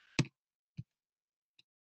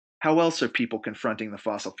 How else are people confronting the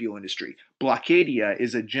fossil fuel industry? Blockadia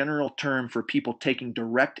is a general term for people taking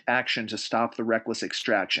direct action to stop the reckless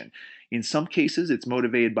extraction. In some cases, it's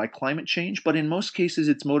motivated by climate change, but in most cases,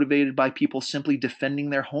 it's motivated by people simply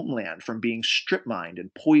defending their homeland from being strip mined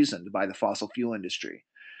and poisoned by the fossil fuel industry.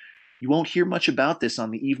 You won't hear much about this on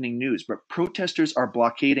the evening news, but protesters are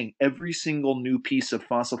blockading every single new piece of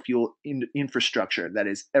fossil fuel infrastructure that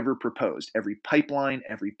is ever proposed, every pipeline,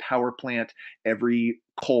 every power plant, every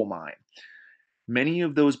coal mine. Many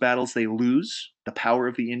of those battles they lose. The power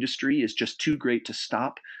of the industry is just too great to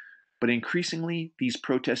stop. But increasingly, these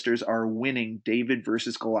protesters are winning David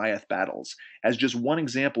versus Goliath battles. As just one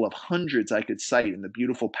example of hundreds I could cite in the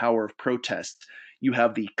beautiful power of protests, you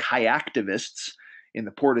have the kayaktivists in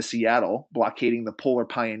the port of Seattle, blockading the Polar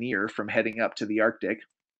Pioneer from heading up to the Arctic.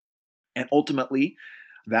 And ultimately,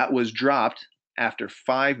 that was dropped after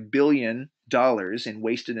 $5 billion in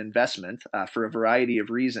wasted investment for a variety of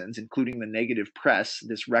reasons, including the negative press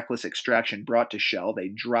this reckless extraction brought to Shell. They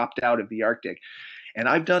dropped out of the Arctic. And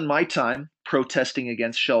I've done my time protesting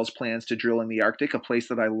against Shell's plans to drill in the Arctic, a place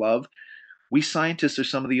that I love. We scientists are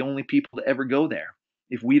some of the only people to ever go there.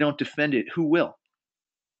 If we don't defend it, who will?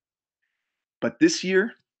 But this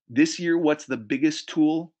year, what's the biggest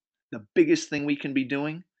tool, the biggest thing we can be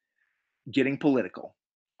doing? Getting political.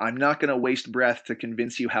 I'm not going to waste breath to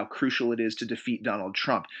convince you how crucial it is to defeat Donald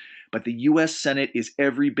Trump. But the US Senate is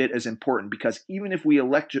every bit as important, because even if we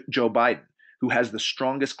elect Joe Biden, who has the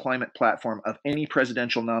strongest climate platform of any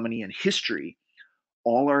presidential nominee in history,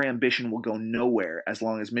 all our ambition will go nowhere as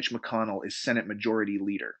long as Mitch McConnell is Senate Majority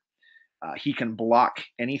Leader. He can block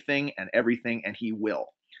anything and everything, and he will.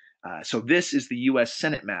 So this is the US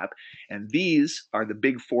Senate map, and these are the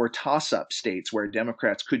big four toss-up states where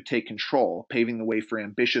Democrats could take control, paving the way for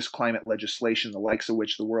ambitious climate legislation, the likes of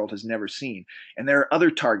which the world has never seen. And there are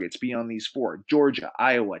other targets beyond these four: Georgia,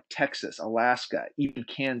 Iowa, Texas, Alaska, even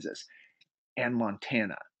Kansas, and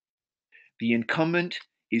Montana. The incumbent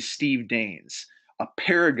is Steve Daines, a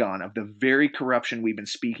paragon of the very corruption we've been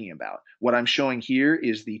speaking about. What I'm showing here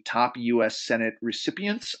is the top US Senate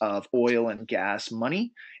recipients of oil and gas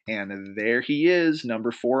money, and there he is,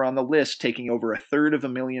 number 4 on the list, taking over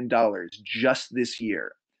 $333,000 just this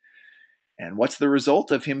year. And what's the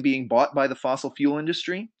result of him being bought by the fossil fuel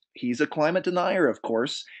industry? He's a climate denier, of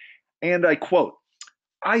course, and I quote,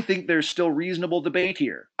 "I think there's still reasonable debate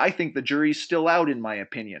here. I think the jury's still out, in my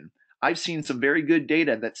opinion. I've seen some very good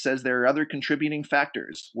data that says there are other contributing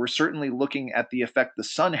factors. We're certainly looking at the effect the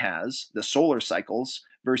sun has, the solar cycles,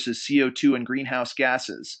 versus CO2 and greenhouse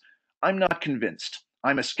gases. I'm not convinced.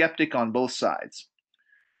 I'm a skeptic on both sides."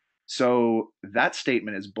 So that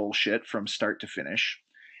statement is bullshit from start to finish.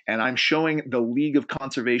 And I'm showing the League of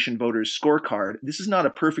Conservation Voters scorecard. This is not a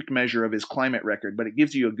perfect measure of his climate record, but it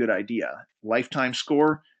gives you a good idea. Lifetime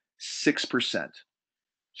score, 6%.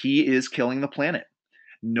 He is killing the planet.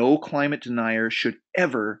 No climate denier should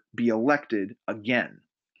ever be elected again.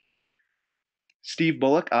 Steve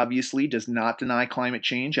Bullock obviously does not deny climate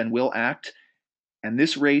change and will act, and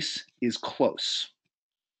this race is close.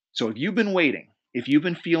 So if you've been waiting, if you've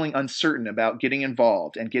been feeling uncertain about getting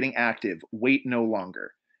involved and getting active, wait no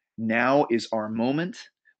longer. Now is our moment.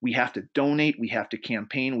 We have to donate, we have to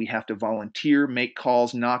campaign, we have to volunteer, make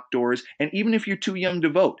calls, knock doors, and even if you're too young to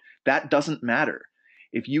vote, that doesn't matter.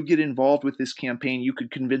 If you get involved with this campaign, you could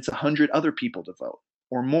convince 100 other people to vote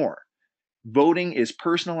or more. Voting is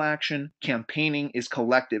personal action, campaigning is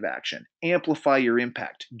collective action. Amplify your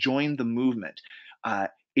impact, join the movement.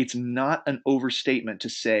 It's not an overstatement to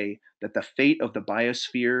say that the fate of the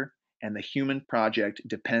biosphere and the human project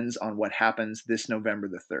depends on what happens this November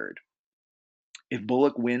the 3rd. If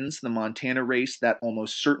Bullock wins the Montana race, that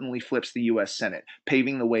almost certainly flips the US Senate,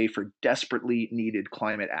 paving the way for desperately needed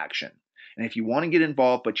climate action. And if you want to get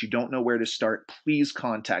involved but you don't know where to start, please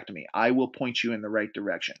contact me. I will point you in the right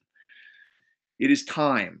direction. It is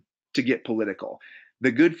time to get political.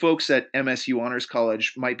 The good folks at MSU Honors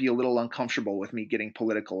College might be a little uncomfortable with me getting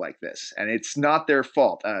political like this, and it's not their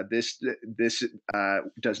fault. This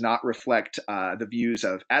does not reflect the views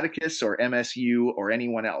of Atticus or MSU or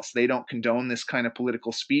anyone else. They don't condone this kind of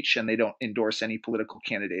political speech, and they don't endorse any political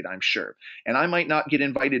candidate, I'm sure. And I might not get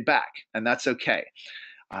invited back, and that's okay.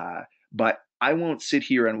 But I won't sit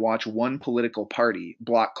here and watch one political party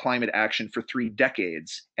block climate action for 3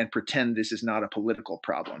 decades and pretend this is not a political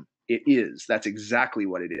problem. It is. That's exactly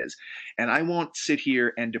what it is. And I won't sit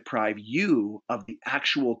here and deprive you of the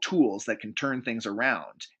actual tools that can turn things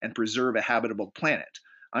around and preserve a habitable planet.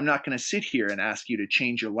 I'm not going to sit here and ask you to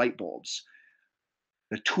change your light bulbs.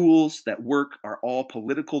 The tools that work are all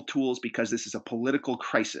political tools because this is a political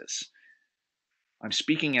crisis. I'm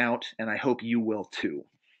speaking out, and I hope you will too.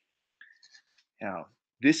 Now,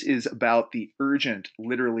 this is about the urgent,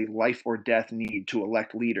 literally life or death need to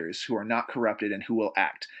elect leaders who are not corrupted and who will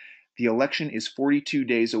act. The election is 42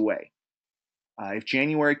 days away. If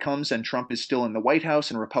January comes and Trump is still in the White House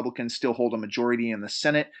and Republicans still hold a majority in the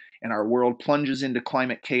Senate and our world plunges into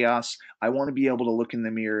climate chaos, I want to be able to look in the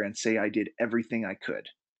mirror and say I did everything I could.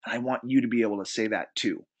 I want you to be able to say that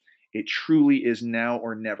too. It truly is now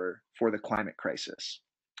or never for the climate crisis.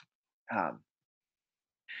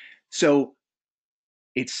 So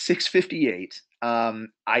it's 6:58.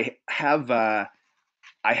 I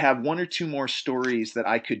have 1 or 2 more stories that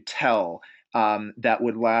I could tell that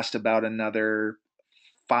would last about another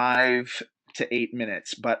 5 to 8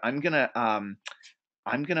 minutes, but I'm gonna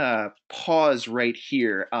pause right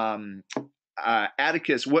here.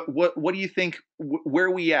 Atticus, what do you think? Where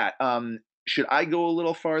are we at? Should I go a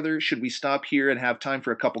little farther? Should we stop here and have time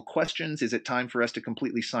for a couple questions? Is it time for us to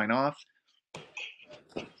completely sign off?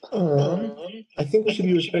 I think we should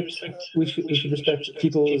respect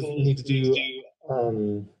people's need to do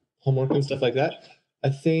homework and stuff like that. I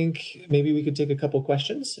think maybe we could take a couple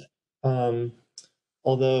questions.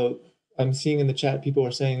 Although I'm seeing in the chat people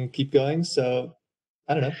are saying keep going, so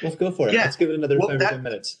I don't know. Let's go for it. Yeah. Let's give it another Well, 5 or 10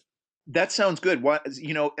 minutes. That sounds good. What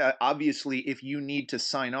obviously, if you need to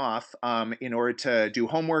sign off in order to do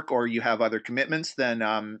homework or you have other commitments, then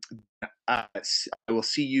I will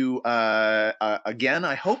see you again,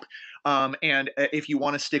 I hope. And if you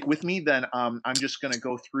want to stick with me, then I'm just going to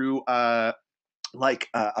go through like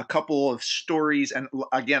a couple of stories. And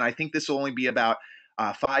again, I think this will only be about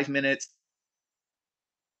 5 minutes.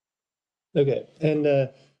 Okay, and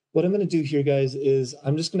what I'm going to do here, guys, is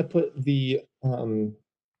I'm just going to put the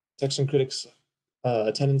Section Critics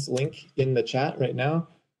attendance link in the chat right now.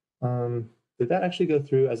 Did that actually go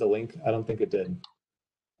through as a link? I don't think it did.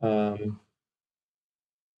 Can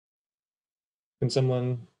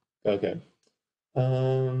someone? Okay.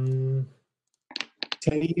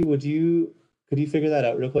 Teddy, could you figure that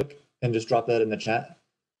out real quick and just drop that in the chat?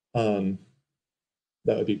 That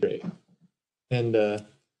would be great. And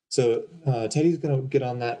so Teddy's gonna get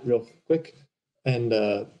on that real quick, and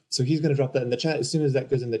so he's gonna drop that in the chat. As soon as that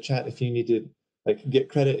goes in the chat, if you need to like get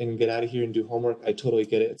credit and get out of here and do homework, I totally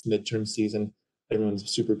get it. It's midterm season, everyone's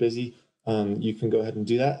super busy. You can go ahead and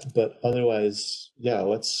do that, but otherwise, yeah,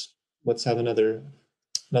 let's have another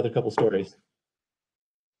couple stories.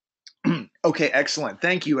 Okay, excellent.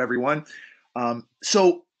 Thank you, everyone.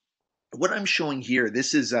 So what I'm showing here,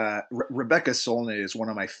 this is Rebecca Solnit is one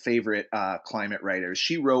of my favorite climate writers.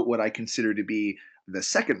 She wrote what I consider to be the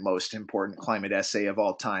second most important climate essay of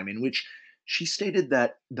all time, in which she stated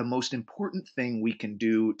that the most important thing we can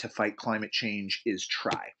do to fight climate change is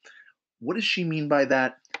try. What does she mean by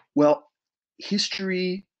that? Well,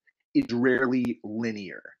 history is rarely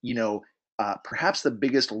linear. Perhaps the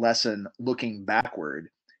biggest lesson looking backward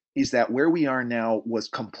is that where we are now was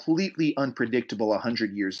completely unpredictable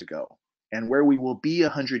 100 years ago. And where we will be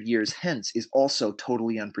 100 years hence is also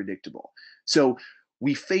totally unpredictable. So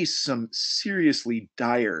we face some seriously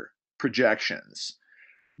dire projections.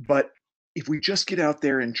 But if we just get out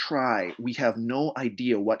there and try, we have no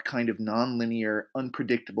idea what kind of nonlinear,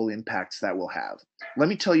 unpredictable impacts that will have. Let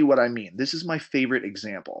me tell you what I mean. This is my favorite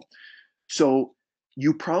example. So,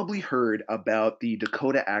 you probably heard about the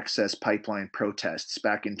Dakota Access Pipeline protests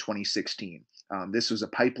back in 2016. This was a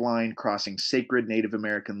pipeline crossing sacred Native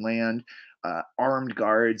American land. Armed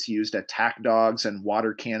guards used attack dogs and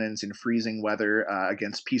water cannons in freezing weather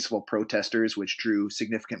against peaceful protesters, which drew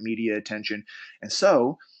significant media attention. And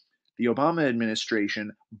so, the Obama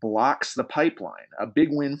administration blocks the pipeline, a big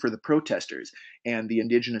win for the protesters and the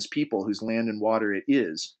indigenous people whose land and water it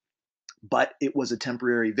is. But it was a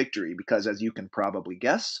temporary victory because, as you can probably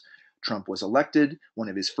guess, Trump was elected. One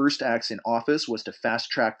of his first acts in office was to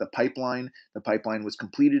fast track the pipeline. The pipeline was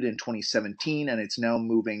completed in 2017, and it's now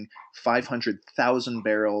moving 500,000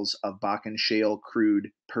 barrels of Bakken shale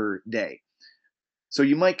crude per day. So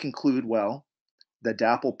you might conclude, well, the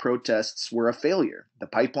DAPL protests were a failure. The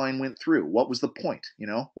pipeline went through. What was the point?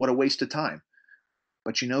 What a waste of time.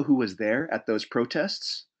 But you know who was there at those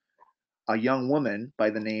protests? A young woman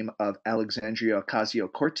by the name of Alexandria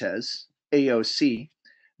Ocasio-Cortez, AOC.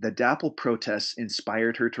 The DAPL protests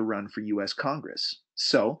inspired her to run for U.S. Congress.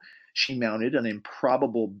 So she mounted an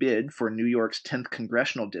improbable bid for New York's 10th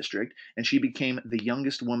congressional district, and she became the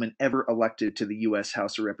youngest woman ever elected to the U.S.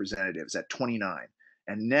 House of Representatives at 29.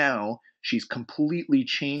 And now she's completely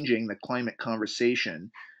changing the climate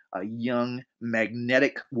conversation. A young,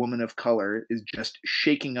 magnetic woman of color is just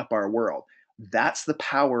shaking up our world. That's the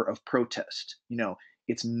power of protest.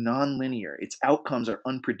 It's nonlinear. Its outcomes are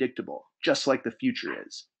unpredictable, just like the future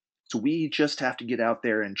is. So we just have to get out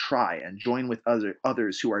there and try and join with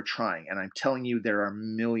others who are trying. And I'm telling you, there are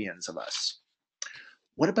millions of us.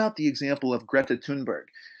 What about the example of Greta Thunberg?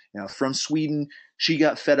 From Sweden, she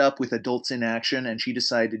got fed up with adults in action and she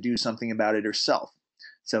decided to do something about it herself.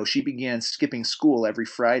 So she began skipping school every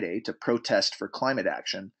Friday to protest for climate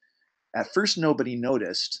action. At first, nobody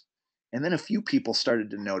noticed, and then a few people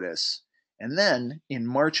started to notice. And then, in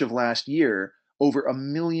March of last year, over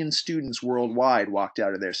 1 million students worldwide walked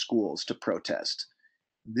out of their schools to protest.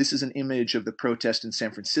 This is an image of the protest in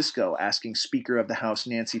San Francisco asking Speaker of the House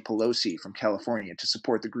Nancy Pelosi from California to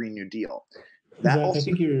support the Green New Deal. That Zach,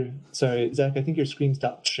 also. Zach, I think your screen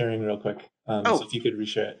stopped sharing real quick. So if you could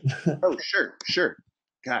reshare it. Oh, sure.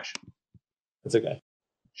 Gosh. That's okay.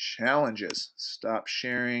 Challenges. Stop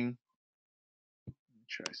sharing.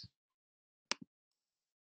 Try.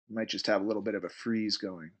 Might just have a little bit of a freeze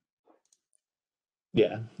going.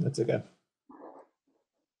 Yeah, that's okay.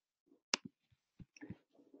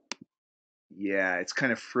 Yeah, it's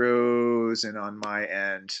kind of frozen on my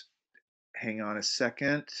end. Hang on a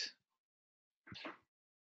second.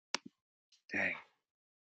 Dang.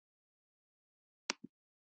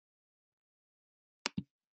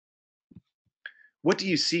 What do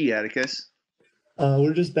you see, Atticus?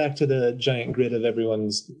 We're just back to the giant grid of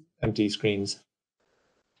everyone's empty screens.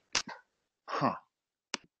 Huh.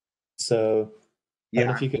 So I Yeah. don't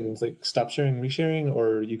know if you can stop sharing, resharing,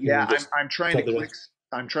 or you can just. I'm trying to click.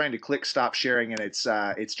 I'm trying to click stop sharing, and it's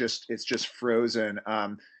just frozen.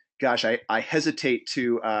 Gosh, I hesitate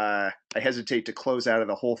to close out of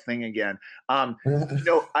the whole thing again.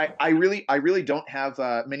 I really don't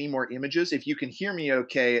have many more images. If you can hear me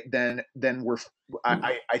okay, then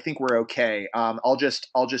I think we're okay. I'll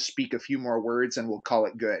just speak a few more words and we'll call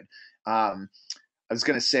it good. I was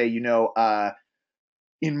going to say,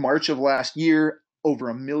 in March of last year,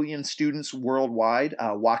 over 1 million students worldwide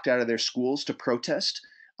walked out of their schools to protest.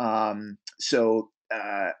 I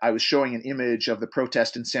was showing an image of the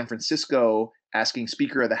protest in San Francisco asking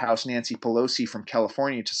Speaker of the House Nancy Pelosi from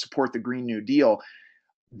California to support the Green New Deal.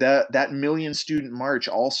 That million student march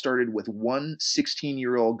all started with one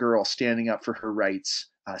 16-year-old girl standing up for her rights,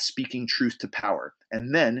 speaking truth to power.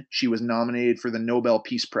 And then she was nominated for the Nobel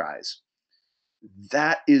Peace Prize.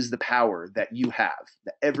 That is the power that you have,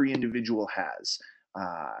 that every individual has.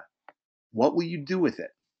 What will you do with it?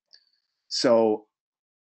 So,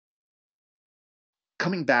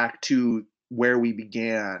 coming back to where we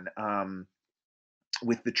began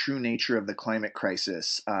with the true nature of the climate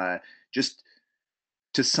crisis, just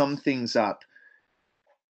to sum things up,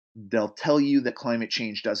 they'll tell you that climate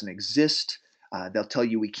change doesn't exist. They'll tell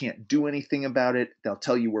you we can't do anything about it. They'll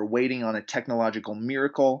tell you we're waiting on a technological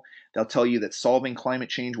miracle. They'll tell you that solving climate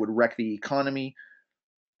change would wreck the economy.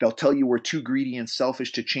 They'll tell you we're too greedy and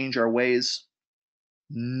selfish to change our ways.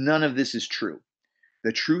 None of this is true.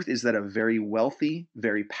 The truth is that a very wealthy,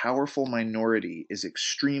 very powerful minority is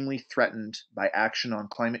extremely threatened by action on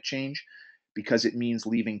climate change because it means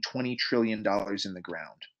leaving $20 trillion in the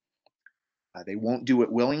ground. They won't do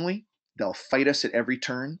it willingly. They'll fight us at every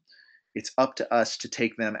turn. It's up to us to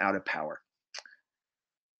take them out of power.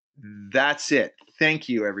 That's it. Thank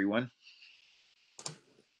you, everyone.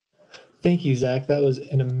 Thank you, Zach. That was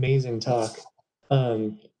an amazing talk.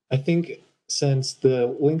 I think since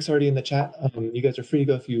the link's already in the chat, you guys are free to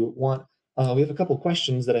go if you want. We have a couple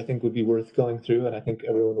questions that I think would be worth going through, and I think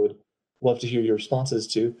everyone would love to hear your responses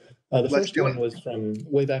to. The Let's first do one it. was from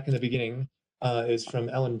way back in the beginning, is from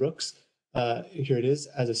Ellen Brooks. Here it is.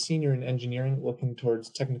 As a senior in engineering looking towards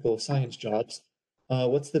technical science jobs,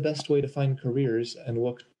 what's the best way to find careers and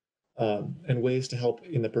look and ways to help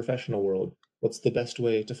in the professional world? What's the best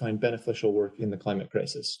way to find beneficial work in the climate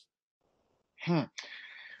crisis?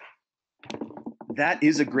 That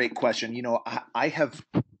is a great question. You know, I have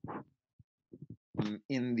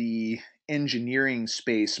in the engineering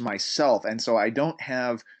space myself, and so I don't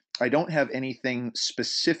have anything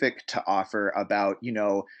specific to offer about, you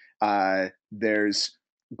know, there's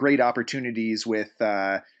great opportunities with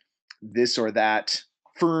this or that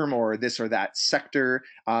firm or this or that sector.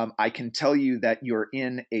 I can tell you that you're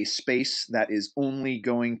in a space that is only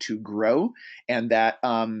going to grow, and that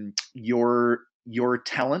your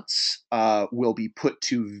talents will be put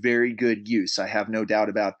to very good use. I have no doubt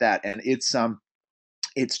about that, and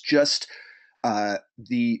it's just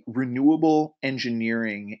the renewable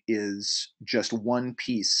engineering is just one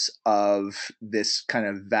piece of this kind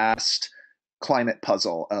of vast climate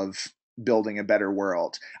puzzle of building a better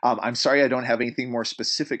world. I'm sorry I don't have anything more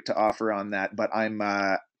specific to offer on that, but I'm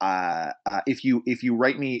if you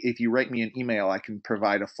write me an email, I can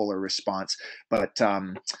provide a fuller response. But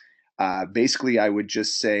basically, I would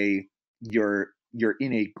just say you're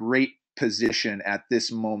in a great position at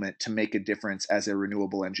this moment to make a difference as a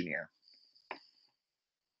renewable engineer.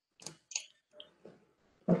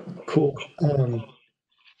 Cool.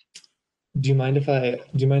 Do you mind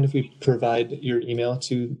if we provide your email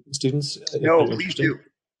to students if No, they're please interested? do.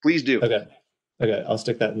 Please do. Okay. Okay, I'll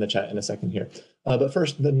stick that in the chat in a second here. But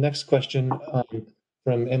first, the next question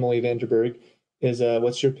from Emily Vanderberg is,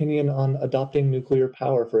 what's your opinion on adopting nuclear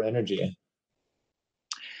power for energy?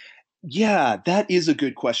 Yeah, that is a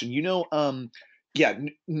good question. You know, yeah,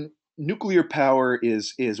 nuclear power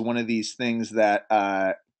is one of these things that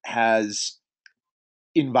has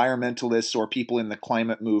environmentalists or people in the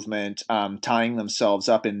climate movement tying themselves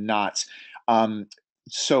up in knots. Um,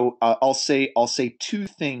 so I'll say two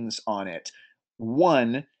things on it.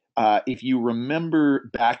 One, if you remember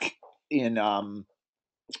back in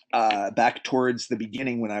back towards the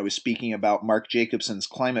beginning when I was speaking about Mark Jacobson's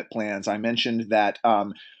climate plans, I mentioned that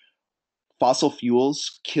fossil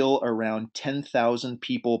fuels kill around 10,000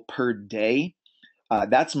 people per day.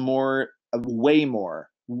 That's more, way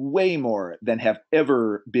more than have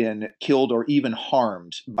ever been killed or even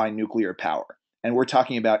harmed by nuclear power. And we're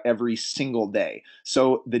talking about every single day.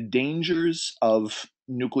 So the dangers of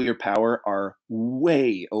nuclear power are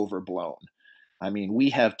way overblown. I mean, we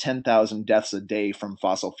have 10,000 deaths a day from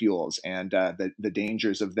fossil fuels, and the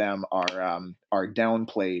dangers of them are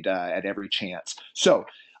downplayed at every chance. So,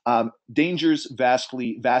 dangers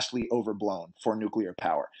vastly overblown for nuclear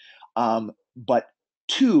power. But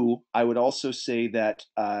two, I would also say that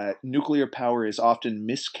nuclear power is often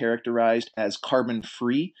mischaracterized as carbon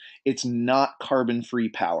free. It's not carbon free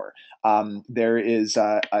power. There is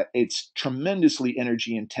it's tremendously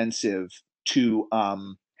energy intensive to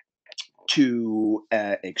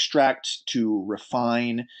extract, to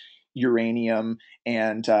refine uranium,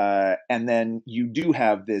 and then you do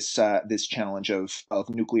have this challenge of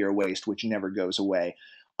nuclear waste, which never goes away.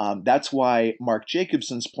 That's why Mark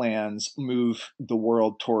Jacobson's plans move the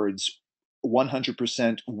world towards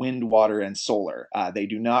 100% wind, water, and solar. They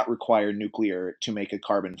do not require nuclear to make a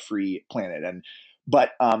carbon-free planet.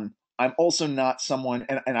 But I'm also not someone,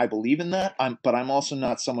 and I believe in that. But I'm also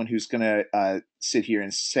not someone who's going to sit here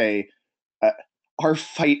and say uh, our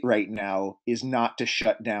fight right now is not to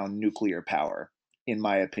shut down nuclear power. In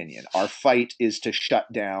my opinion, our fight is to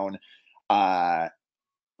shut down uh,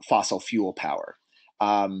 fossil fuel power.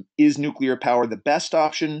 Is nuclear power the best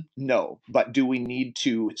option? No. But do we need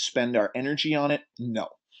to spend our energy on it? No.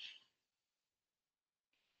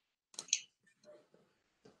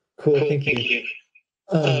 Cool, thank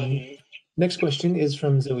you. Next question is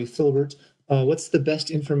from Zoe Filbert. What's the best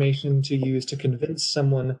information to use to convince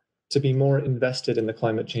someone to be more invested in the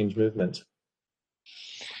climate change movement?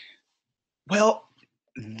 Well,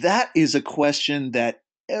 that is a question that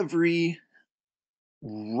every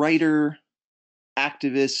writer,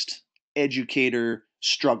 activist, educator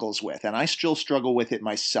struggles with, and I still struggle with it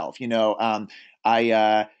myself. You know,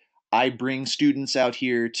 I I bring students out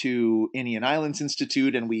here to Inian Islands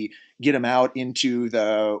Institute, and we get them out into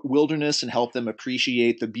the wilderness and help them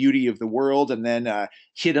appreciate the beauty of the world, and then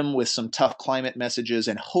hit them with some tough climate messages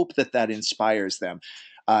and hope that that inspires them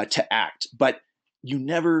to act. But you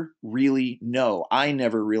never really know. I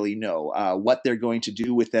never really know what they're going to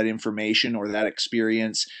do with that information or that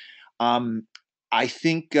experience. Um, I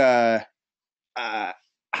think uh,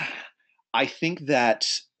 I think that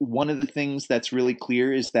one of the things that's really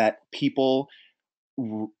clear is that people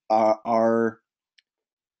are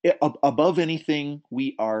above anything,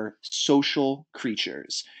 we are social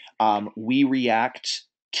creatures. We react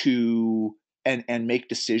to and make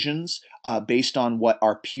decisions based on what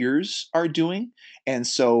our peers are doing. And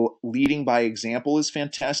so leading by example is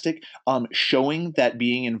fantastic. Showing that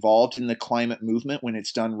being involved in the climate movement when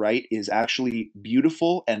it's done right is actually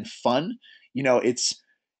beautiful and fun. You know, it's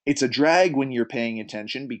a drag when you're paying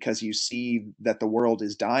attention because you see that the world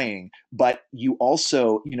is dying, but you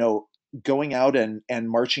also, you know, going out and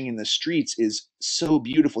marching in the streets is so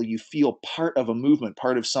beautiful. You feel part of a movement,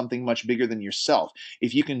 part of something much bigger than yourself.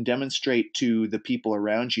 If you can demonstrate to the people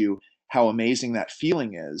around you how amazing that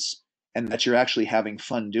feeling is and that you're actually having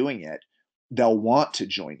fun doing it, they'll want to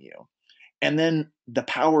join you. And then the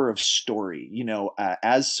power of story, you know,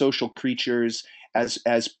 as social creatures, as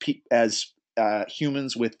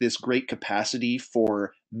humans with this great capacity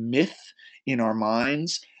for myth in our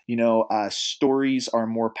minds, you know, stories are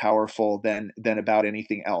more powerful than about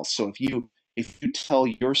anything else. So if you tell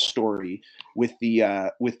your story with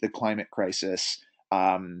the climate crisis,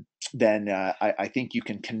 then I think you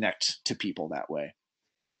can connect to people that way.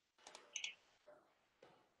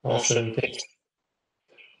 Awesome, thanks.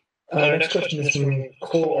 Our next question is from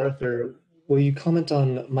Cole Arthur. Will you comment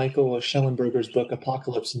on Michael Schellenberger's book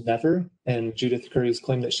Apocalypse Never and Judith Curry's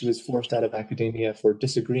claim that she was forced out of academia for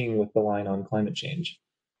disagreeing with the line on climate change?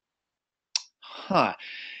 Huh.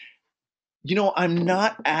 You know, I'm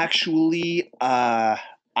not actually, I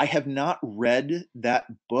have not read that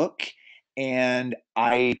book, and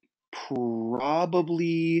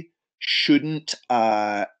probably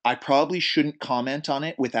I probably shouldn't comment on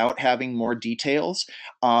it without having more details.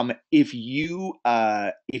 If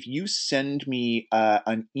you send me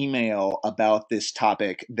an email about this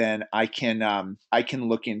topic, then I can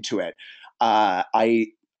look into it. Uh, I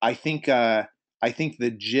I think I think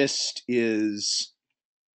the gist is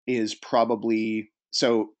probably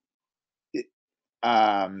so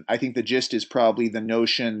I think the gist is probably the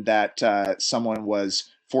notion that someone was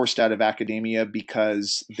forced out of academia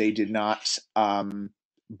because they did not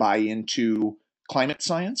buy into climate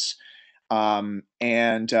science.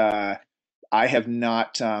 And I have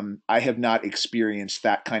not experienced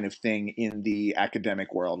that kind of thing in the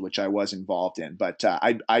academic world, which I was involved in. But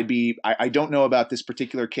I don't know about this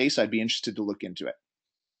particular case. I'd be interested to look into it.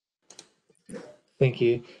 Thank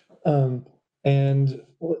you. Um, and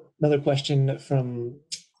another question from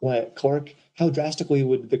Clark. How drastically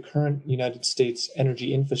would the current United States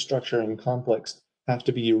energy infrastructure and complex have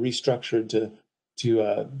to be restructured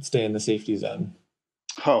to stay in the safety zone?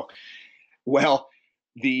 Oh, well,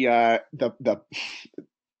 the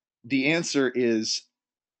the answer is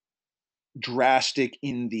drastic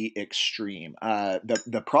in the extreme.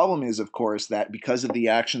 The problem is, of course, that because of the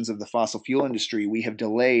actions of the fossil fuel industry, we have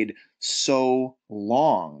delayed so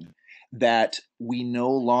long that we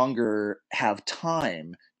no longer have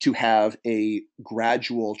time to have a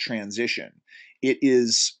gradual transition. It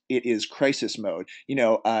is crisis mode. You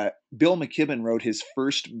know, Bill McKibben wrote his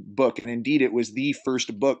first book, and indeed, it was the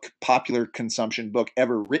first book, popular consumption book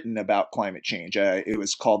ever written about climate change. It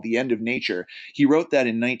was called The End of Nature. He wrote that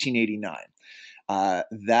in 1989.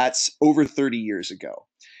 That's over 30 years ago.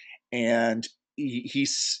 And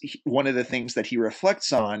one of the things that he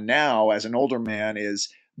reflects on now as an older man is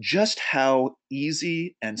just how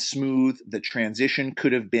easy and smooth the transition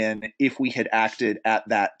could have been if we had acted at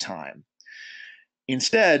that time.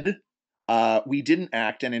 Instead, we didn't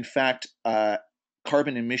act, and in fact,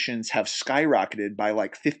 carbon emissions have skyrocketed by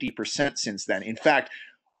like 50% since then. In fact,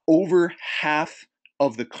 over half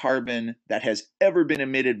of the carbon that has ever been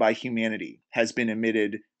emitted by humanity has been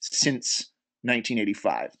emitted since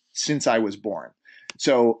 1985, since I was born.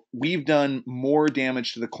 So we've done more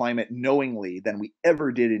damage to the climate knowingly than we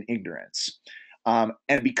ever did in ignorance.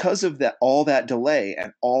 And because of that, all that delay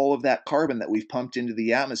and all of that carbon that we've pumped into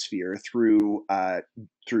the atmosphere through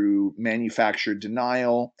manufactured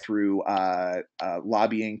denial, through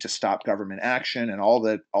lobbying to stop government action, and all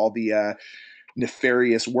the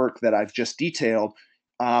nefarious work that I've just detailed,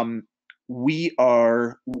 we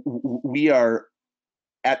are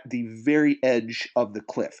at the very edge of the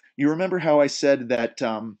cliff. You remember how I said that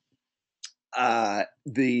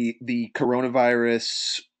the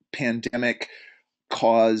coronavirus pandemic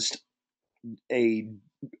caused a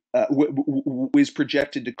is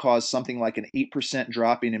projected to cause something like an 8%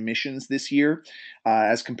 drop in emissions this year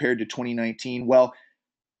as compared to 2019. Well,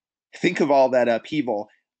 think of all that upheaval.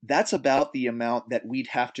 That's about the amount that we'd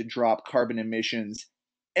have to drop carbon emissions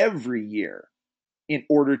every year in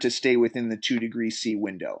order to stay within the 2 degree C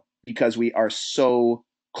window, because we are so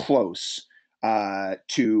close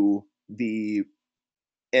to the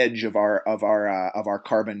edge of our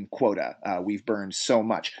carbon quota. We've burned so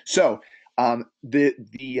much. So the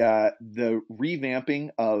revamping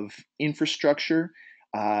of infrastructure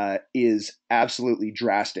is absolutely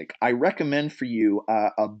drastic. I recommend for you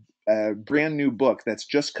a brand new book that's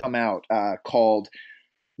just come out called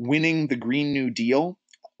 "Winning the Green New Deal: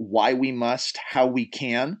 Why We Must, How We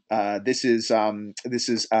Can." This is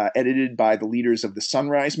edited by the leaders of the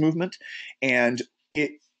Sunrise Movement, and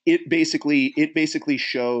it basically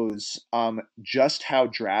shows just how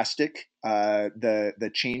drastic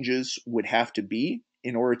the changes would have to be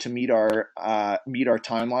in order to meet our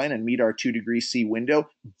timeline and meet our 2 degree C window.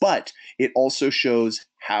 But it also shows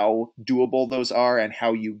how doable those are and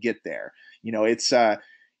how you get there. You know, it's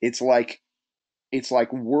like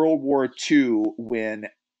World War II, when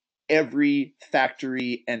every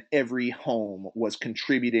factory and every home was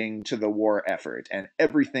contributing to the war effort and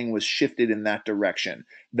everything was shifted in that direction.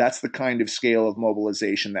 That's the kind of scale of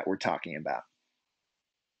mobilization that we're talking about.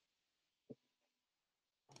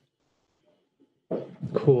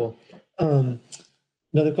 Cool.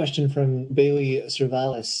 Another question from Bailey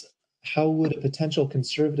Cervalis. How would a potential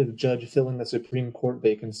conservative judge filling the Supreme Court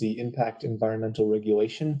vacancy impact environmental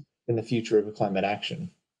regulation in the future of climate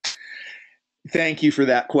action? Thank you for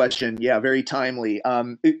that question. Yeah, very timely. A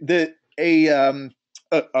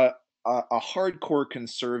hardcore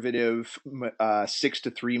conservative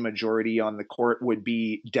 6-3 majority on the court would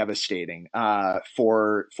be devastating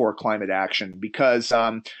for climate action, because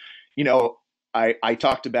you know, I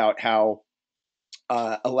talked about how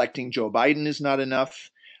electing Joe Biden is not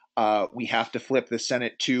enough. We have to flip the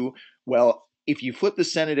Senate too. Well, if you flip the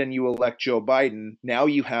Senate and you elect Joe Biden, now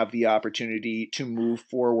you have the opportunity to move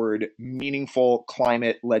forward meaningful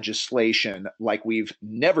climate legislation like we've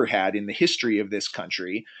never had in the history of this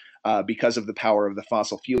country. Because of the power of the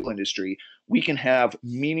fossil fuel industry, we can have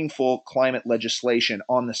meaningful climate legislation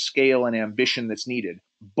on the scale and ambition that's needed.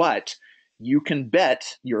 But you can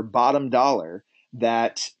bet your bottom dollar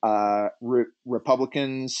that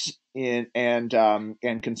Republicans and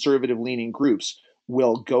conservative-leaning groups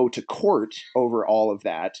will go to court over all of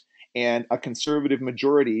that, and a conservative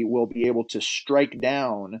majority will be able to strike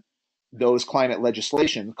down those climate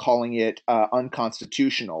legislation, calling it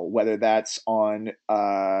unconstitutional, whether that's on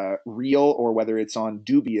real or whether it's on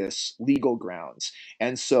dubious legal grounds.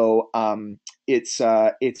 And so it's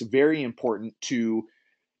very important to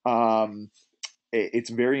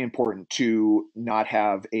not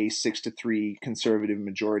have a 6-3 conservative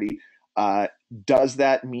majority. Does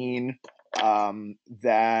that mean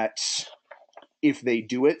that if they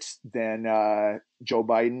do it, then Joe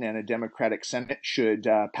Biden and a Democratic Senate should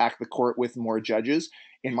pack the court with more judges?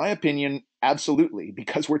 In my opinion, absolutely,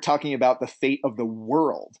 because we're talking about the fate of the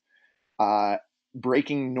world.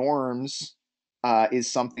 Breaking norms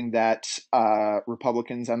is something that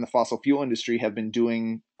Republicans and the fossil fuel industry have been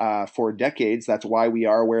doing for decades. That's why we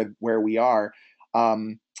are where we are.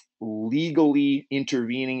 Legally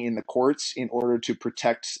intervening in the courts in order to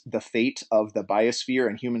protect the fate of the biosphere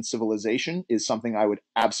and human civilization is something I would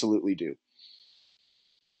absolutely do.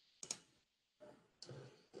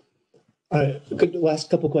 All right, good.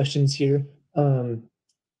 Last couple questions here.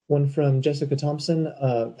 One from Jessica Thompson.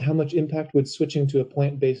 How much impact would switching to a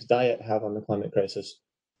plant-based diet have on the climate crisis?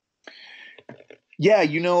 Yeah,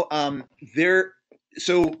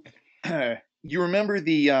 so you remember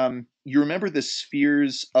the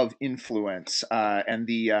spheres of influence and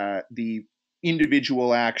the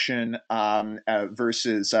individual action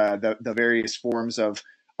versus the various forms of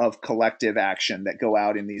collective action that go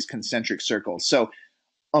out in these concentric circles. So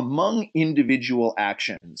among individual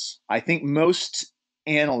actions, I think most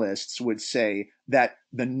analysts would say that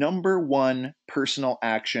the number one personal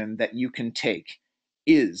action that you can take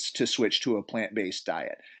is to switch to a plant-based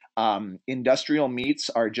diet. Industrial meats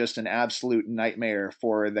are just an absolute nightmare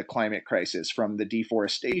for the climate crisis, from the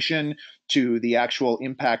deforestation to the actual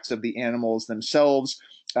impacts of the animals themselves,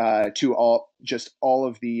 to all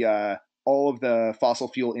of the fossil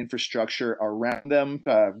fuel infrastructure around them,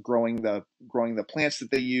 growing the plants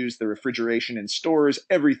that they use, the refrigeration in stores,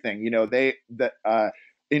 everything.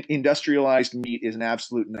 industrialized meat is an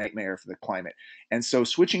absolute nightmare for the climate. And so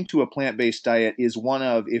switching to a plant-based diet is one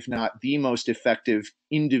of, if not the most effective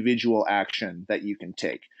individual action that you can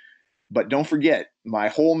take. But don't forget, my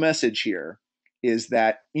whole message here is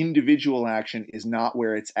that individual action is not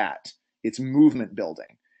where it's at. It's movement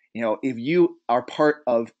building. You know, if you are part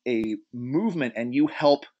of a movement and you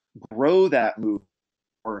help grow that movement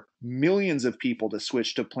for millions of people to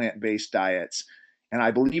switch to plant-based diets, and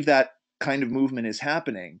I believe that kind of movement is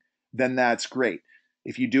happening, then that's great.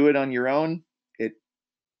 If you do it on your own,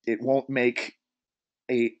 it won't make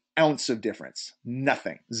an ounce of difference.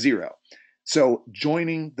 Nothing. Zero. So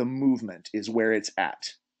joining the movement is where it's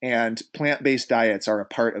at. And plant-based diets are a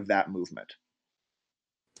part of that movement.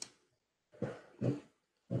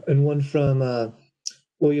 And one from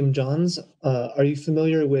William Johns. Are you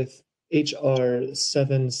familiar with HR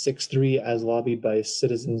 763 as lobbied by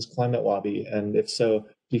Citizens Climate Lobby? And if so,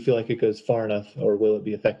 do you feel like it goes far enough, or will it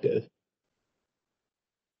be effective?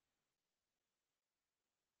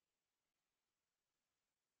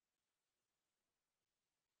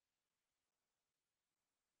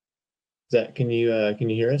 Zach, can you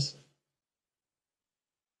hear us?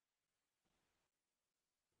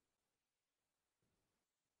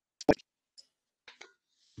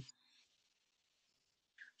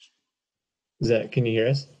 Zach, can you hear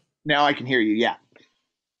us? Now I can hear you, yeah.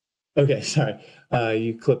 Okay, sorry.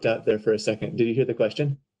 You clipped out there for a second. Did you hear the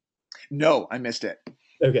question? No, I missed it.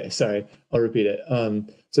 Okay, sorry. I'll repeat it.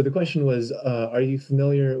 So the question was, are you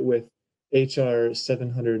familiar with HR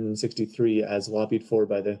 763 as lobbied for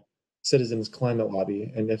by the Citizens Climate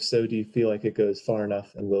Lobby? And if so, do you feel like it goes far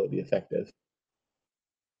enough, and will it be effective?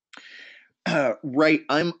 Right.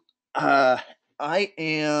 I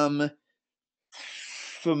am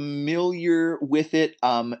familiar with it,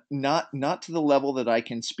 not to the level that I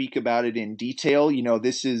can speak about it in detail. You know,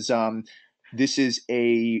 this is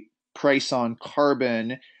a price on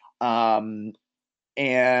carbon, and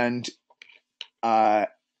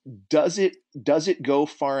does it go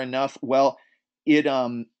far enough? Well,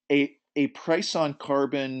 a price on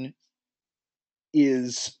carbon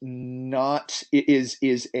is not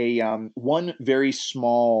is a one very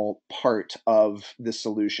small part of the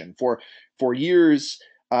solution. For years,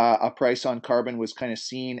 a price on carbon was kind of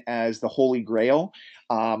seen as the holy grail,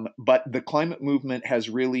 but the climate movement has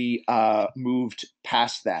really moved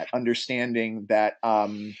past that, understanding that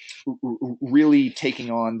really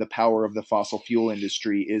taking on the power of the fossil fuel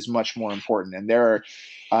industry is much more important. And there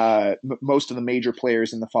are most of the major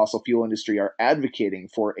players in the fossil fuel industry are advocating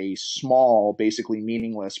for a small, basically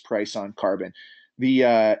meaningless price on carbon.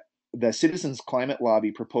 The Citizens Climate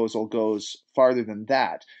Lobby proposal goes farther than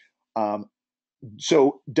that.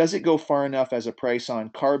 So does it go far enough as a price on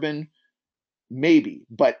carbon? Maybe,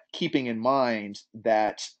 but keeping in mind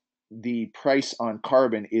that the price on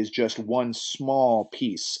carbon is just one small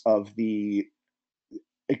piece of the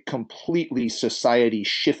completely society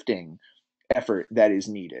shifting effort that is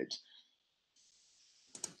needed.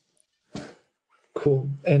 Cool.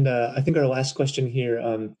 And I think our last question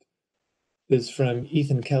here is from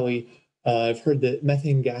Ethan Kelly. I've heard that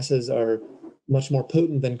methane gases are much more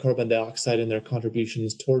potent than carbon dioxide in their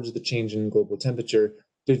contributions towards the change in global temperature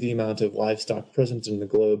due to the amount of livestock present in the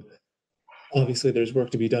globe. Obviously, there's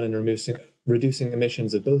work to be done in reducing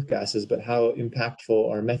emissions of both gases, but how impactful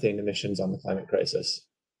are methane emissions on the climate crisis?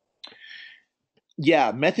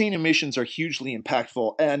 Yeah, methane emissions are hugely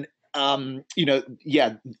impactful, and you know,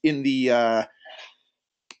 yeah, in the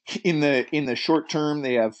short term,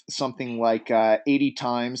 they have something like 80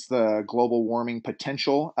 times the global warming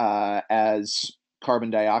potential as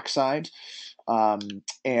carbon dioxide,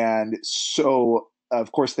 and so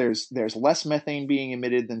of course there's less methane being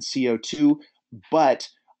emitted than CO2, but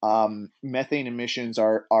methane emissions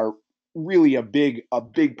are really a big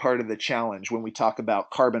part of the challenge when we talk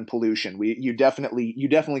about carbon pollution. You definitely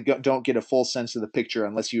don't get a full sense of the picture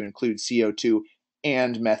unless you include CO2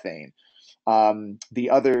 and methane. The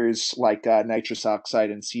others, like nitrous oxide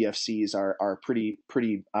and CFCs, are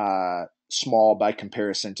pretty small by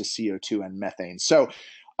comparison to CO2 and methane. So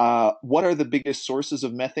what are the biggest sources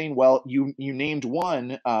of methane? Well, you named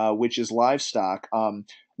one, which is livestock.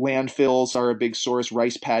 Landfills are a big source.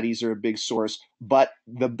 Rice paddies are a big source. But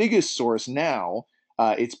the biggest source now,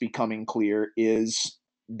 it's becoming clear, is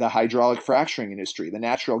the hydraulic fracturing industry, the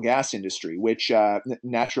natural gas industry, which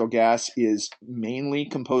natural gas is mainly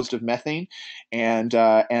composed of methane, and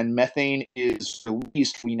methane is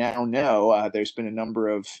released. We now know there's been a number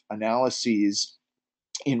of analyses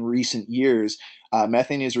in recent years.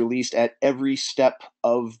 Methane is released at every step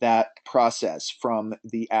of that process, from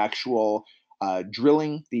the actual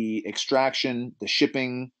drilling, the extraction, the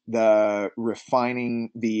shipping, the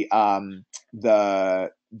refining, the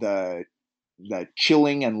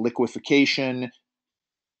chilling and liquefaction.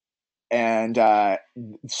 And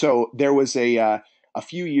so there was a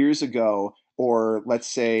few years ago, or let's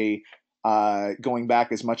say going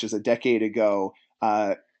back as much as a decade ago,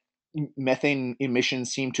 methane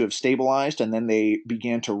emissions seemed to have stabilized, and then they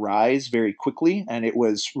began to rise very quickly, and it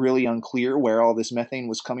was really unclear where all this methane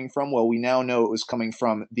was coming from. Well, we now know it was coming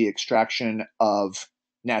from the extraction of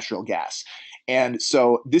natural gas. And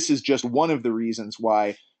so this is just one of the reasons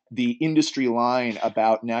why the industry line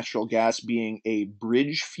about natural gas being a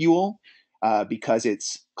bridge fuel, because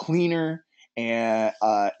it's cleaner and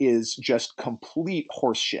is just complete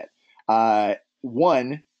horseshit.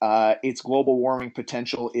 One, its global warming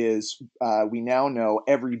potential is, we now know,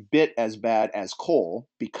 every bit as bad as coal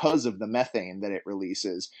because of the methane that it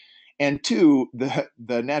releases. And two,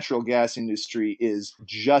 the natural gas industry is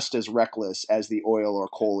just as reckless as the oil or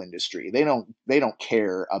coal industry. They don't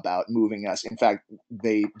care about moving us. In fact,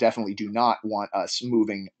 they definitely do not want us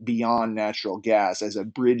moving beyond natural gas as a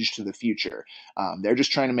bridge to the future. They're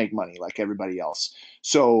just trying to make money like everybody else.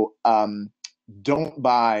 So don't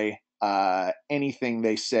buy anything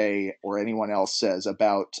they say or anyone else says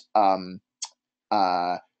about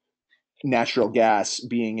natural gas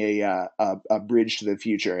being a bridge to the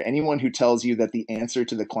future. Anyone who tells you that the answer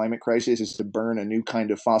to the climate crisis is to burn a new kind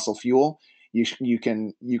of fossil fuel, you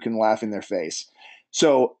can laugh in their face.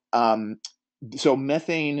 So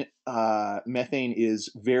methane is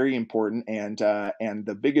very important, and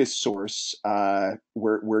the biggest source,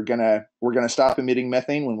 we're gonna stop emitting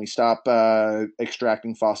methane when we stop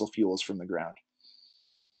extracting fossil fuels from the ground.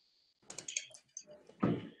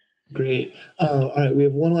 Great. All right, we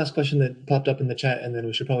have one last question that popped up in the chat, and then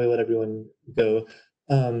we should probably let everyone go.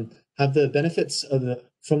 Have the benefits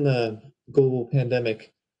from the global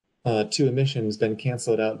pandemic to emissions been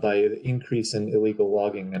canceled out by the increase in illegal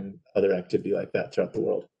logging and other activity like that throughout the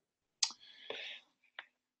world?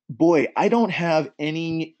 Boy, I don't have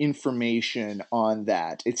any information on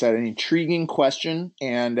that. It's an intriguing question,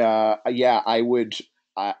 and yeah, I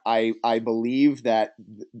believe that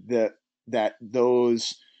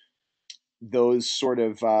those sort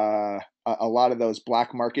of a lot of those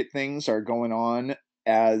black market things are going on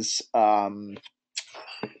as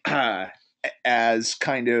as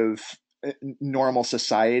kind of normal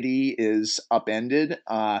society is upended.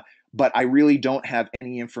 But I really don't have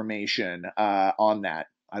any information on that.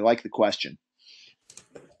 I like the question.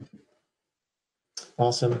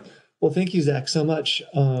 Awesome. Well, thank you, Zach, so much.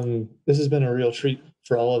 This has been a real treat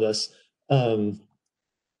for all of us.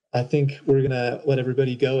 I think we're going to let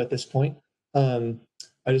everybody go at this point. I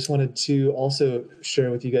just wanted to also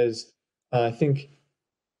share with you guys, I think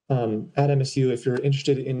at MSU, if you're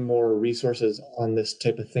interested in more resources on this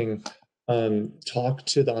type of thing, talk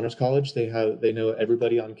to the Honors College. They know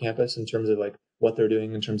everybody on campus in terms of like what they're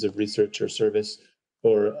doing in terms of research or service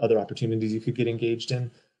or other opportunities you could get engaged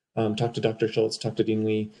in. Talk to Dr. Schultz, talk to Dean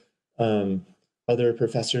Lee. Other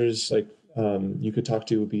professors like you could talk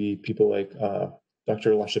to would be people like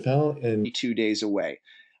Dr. LaChapelle. And 2 days away.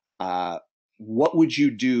 What would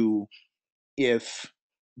you do if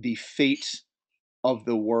the fate of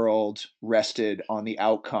the world rested on the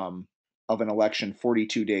outcome of an election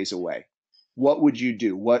 42 days away? What would you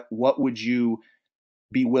do? What would you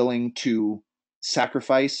be willing to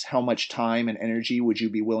sacrifice? How much time and energy would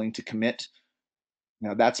you be willing to commit?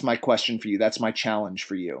 Now, that's my question for you. That's my challenge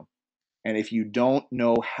for you. And if you don't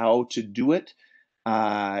know how to do it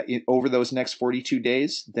over those next 42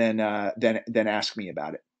 days, then ask me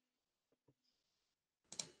about it.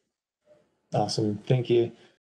 Awesome. Thank you.